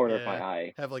at the corner of my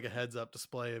eye. Have like a heads-up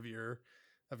display of your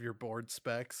board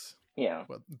specs. Yeah.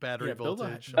 What battery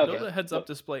voltage? Build a heads-up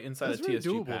display inside That's a TSG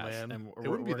doable, pass, man. and it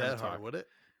wouldn't be that hard, would it?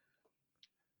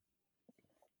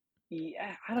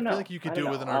 Yeah, I don't know. I feel like you could do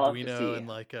it with an Arduino and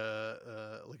like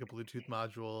a Bluetooth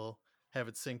module, have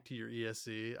it sync to your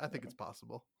ESC. I think it's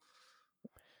possible.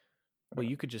 Well,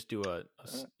 you could just do a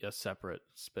separate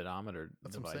speedometer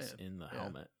device in the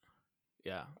helmet.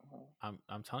 Yeah,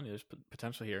 I'm telling you, there's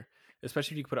potential here,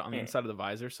 especially if you could put it on the inside of the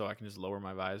visor, so I can just lower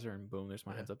my visor and boom, there's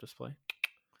my heads-up display.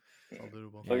 It's all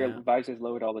doable. So your visor's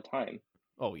lowered all the time.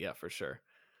 Oh yeah, for sure.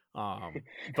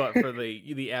 But for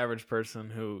the average person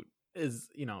who is,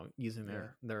 you know, using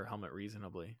their helmet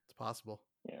reasonably, it's possible.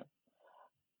 Yeah.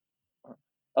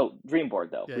 Oh,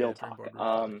 Dreamboard though. Real talk.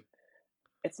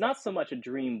 It's not so much a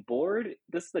dream board.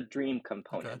 This is the dream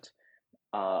component.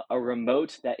 Okay. A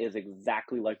remote that is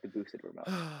exactly like the boosted remote.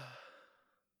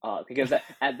 Because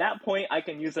at that point, I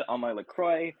can use it on my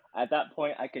LaCroix. At that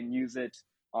point, I can use it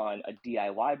on a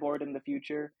DIY board in the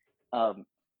future.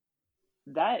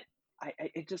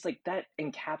 It just like that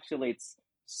encapsulates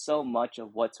so much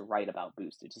of what's right about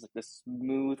boosted. Just like the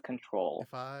smooth control.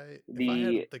 If I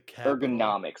had the capital,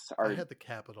 ergonomics are. If I had the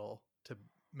capital to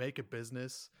make a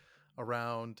business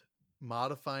around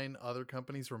modifying other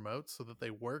companies' remotes so that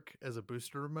they work as a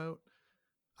booster remote,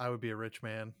 I would be a rich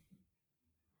man.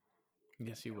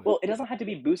 Yes, you would. Well, it doesn't have to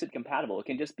be boosted compatible. It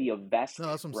can just be a Vest. No,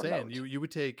 that's what I'm remote. saying. You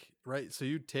would take so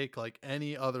you'd take like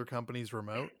any other company's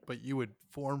remote, but you would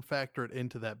form factor it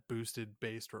into that boosted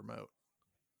based remote.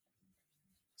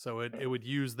 So it would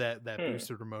use that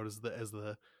boosted remote as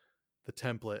the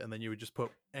template, and then you would just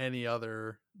put any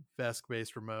other Vesk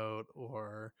based remote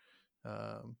or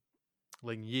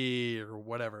Ling Yi or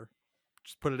whatever,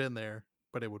 just put it in there,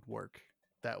 but it would work.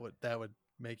 That would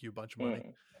make you a bunch of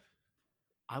money.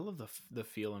 I love the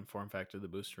feel and form factor of the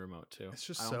booster remote too. It's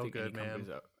just so good, man.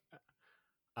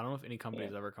 I don't know if any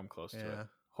company's ever come close to it.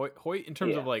 Hoyt in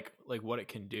terms of like what it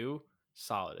can do,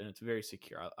 solid, and it's very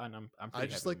secure. I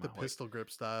just like the pistol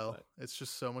grip style. But it's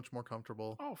just so much more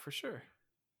comfortable. Oh, for sure.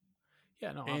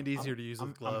 Yeah, no, and easier to use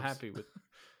with gloves. I'm happy with.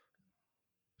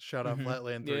 Shout out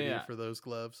Flatland 3D for those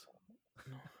gloves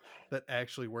that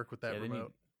actually work with that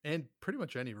remote, and pretty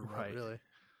much any remote, really.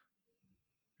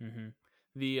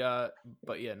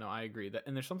 But yeah, no, I agree that,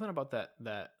 and there's something about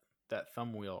that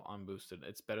thumb wheel on boosted.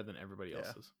 It's better than everybody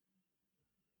else's.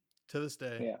 To this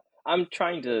day. Yeah, I'm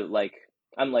trying to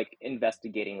I'm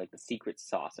investigating like the secret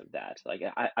sauce of that. Like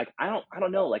I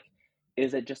don't know. Like,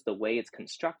 is it just the way it's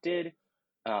constructed?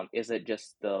 Is it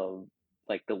just the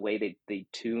way they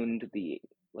tuned the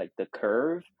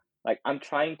curve? Like, I'm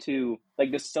trying to,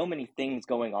 like, there's so many things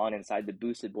going on inside the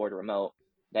boosted board remote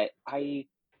that I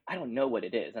don't know what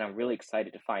it is, and I'm really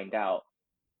excited to find out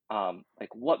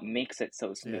like what makes it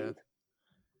so smooth.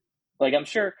 Like, I'm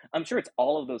sure it's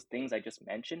all of those things I just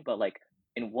mentioned, but like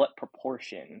in what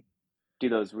proportion do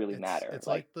those really matter? It's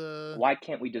like why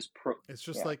can't we just it's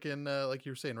just like in like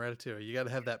you were saying, Ratatouille, you got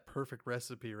to have that perfect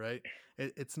recipe, right?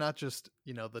 It's not just,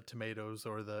 you know, the tomatoes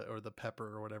or the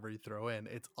pepper or whatever you throw in.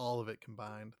 It's all of it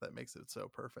combined that makes it so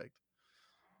perfect.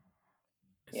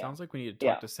 It sounds like we need to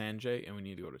talk to Sanjay and we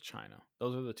need to go to China.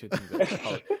 Those are the two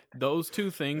things those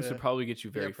two things would probably get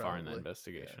you very far in that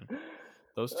investigation.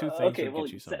 Those two things would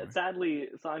get you somewhere. Sadly,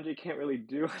 Sanjay can't really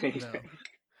do anything.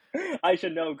 No. I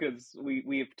should know because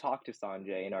we've talked to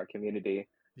Sanjay in our community.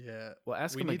 Yeah. Well,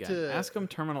 ask him again. Ask him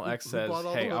Terminal X says,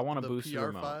 "Hey, I want to boost your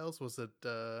remote." Files? Was it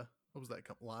what was that?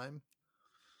 Lime.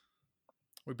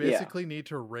 We basically need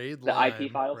to raid the Lime,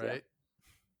 IP files, right?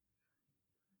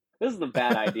 This is the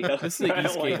bad idea. This is an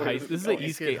Eastgate heist. This is an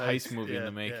Eastgate heist movie in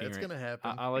the making. Yeah, it's gonna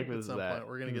happen. I like this. That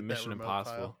we're gonna get Mission that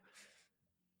Impossible. File.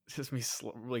 It's just me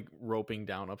like roping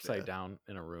down upside down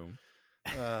in a room.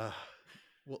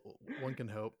 Well, one can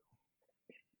hope.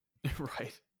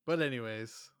 Right. But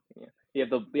anyways, you have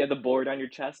the board on your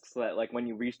chest so that like when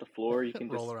you reach the floor you can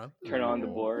just roll around, turn on the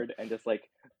board and just like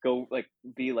go like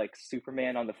be like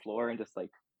Superman on the floor and just like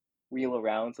wheel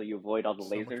around so you avoid all the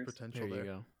lasers. Much potential there you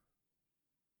go.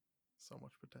 So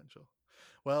much potential.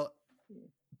 Well,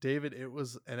 David, it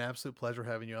was an absolute pleasure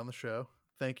having you on the show.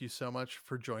 Thank you so much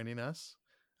for joining us.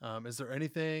 Is there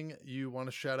anything you want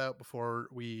to shout out before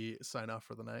we sign off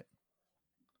for the night?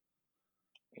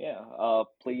 Yeah,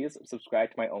 please subscribe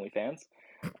to my OnlyFans,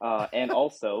 and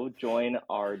also join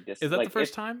our Discord. Is that the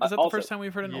first time? Is that the first time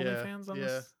we've heard an OnlyFans on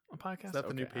this podcast? Is that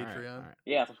the new Patreon? All right.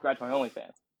 Yeah, subscribe to my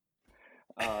OnlyFans.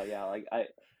 Yeah, like I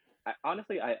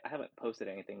honestly I haven't posted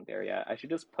anything there yet. I should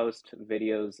just post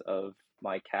videos of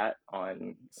my cat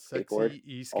on skateboard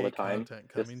Sexy all the e-skate time.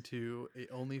 content Just coming to a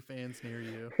OnlyFans near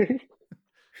you.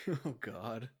 Oh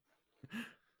God.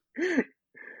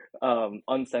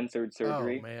 Uncensored Oh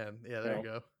surgery. man, yeah, You there you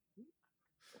know, go.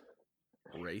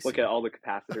 Racy. look at all the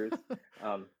capacitors.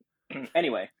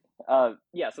 Anyway,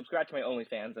 yeah, subscribe to my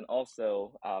OnlyFans, and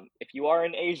also, if you are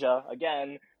in Asia,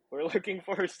 again, we're looking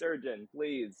for a surgeon.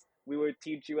 Please, we will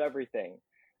teach you everything,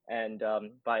 and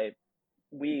by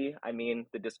we, I mean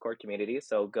the Discord community.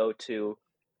 So go to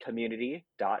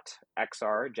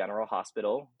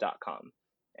community.xrgeneralhospital.com,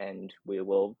 and we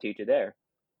will teach you there.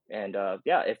 And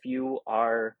yeah, if you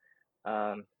are,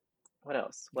 what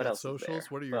else? What else is there?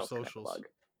 Socials? What are What your else can I socials? plug?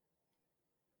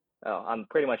 Oh, I'm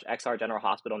pretty much XR General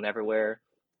Hospital and everywhere.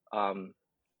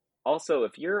 Also,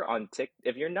 if you're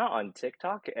not on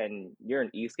TikTok and you're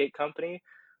an e-skate company,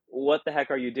 what the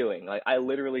heck are you doing? Like, I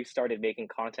literally started making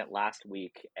content last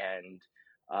week, and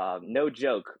no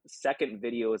joke, second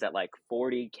video is at like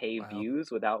 40K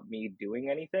views without me doing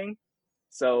anything.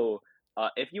 So,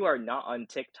 if you are not on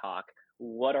TikTok,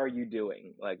 what are you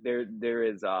doing? Like, there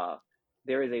is a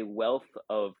wealth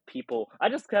of people. I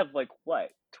just have like what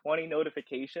 20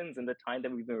 notifications in the time that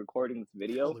we've been recording this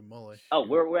video. Holy moly! Oh,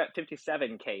 we're at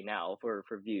 57K now for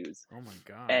views. Oh my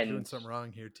God! And doing something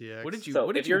wrong here, TX. What did you? So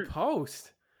what did you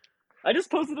post? I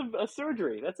just posted a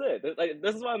surgery. That's it. Like,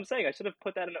 this is what I'm saying. I should have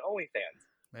put that in OnlyFans.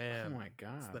 Man, oh my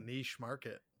God! It's the niche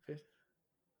market.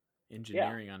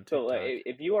 Engineering on TikTok. So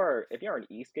if you are an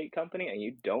e-skate company and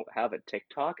you don't have a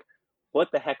TikTok,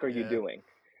 what the heck are you doing?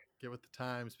 Get with the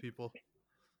times, people.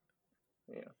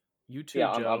 Yeah. You too,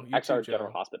 Joe. I'm XR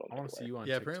General Hospital. I want to see you on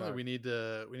TikTok. Apparently we need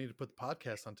to put the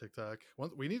podcast on TikTok.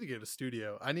 We need to get a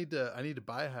studio. I need to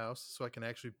buy a house so I can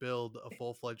actually build a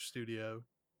full-fledged studio.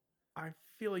 I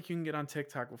feel like you can get on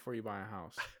TikTok before you buy a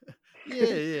house.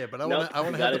 yeah, but I want to have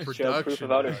the production proof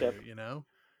of ownership. value, you know?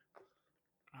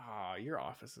 Oh, your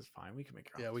office is fine. We can make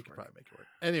it. Yeah, we can probably make it work.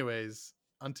 Anyways,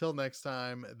 until next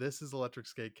time, this is Electric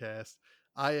Skatecast.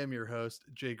 I am your host,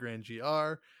 Jay Grand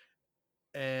GR.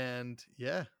 And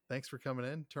yeah, thanks for coming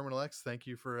in. Terminal X, thank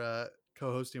you for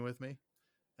co-hosting with me.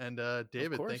 And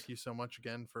David, thank you so much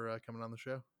again for coming on the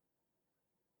show.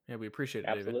 Yeah, we appreciate it,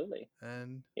 Absolutely. David.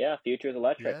 And yeah, future is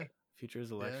electric. Yeah. Future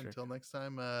is electric. Yeah, until next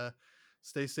time,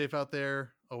 stay safe out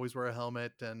there. Always wear a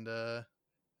helmet, and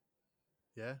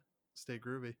yeah, stay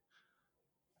groovy.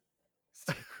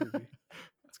 Stay groovy.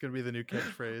 It's gonna be the new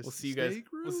catchphrase. We'll see you guys.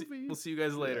 We'll see you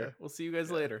guys later. Yeah. We'll see you guys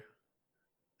later.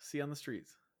 See you on the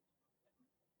streets.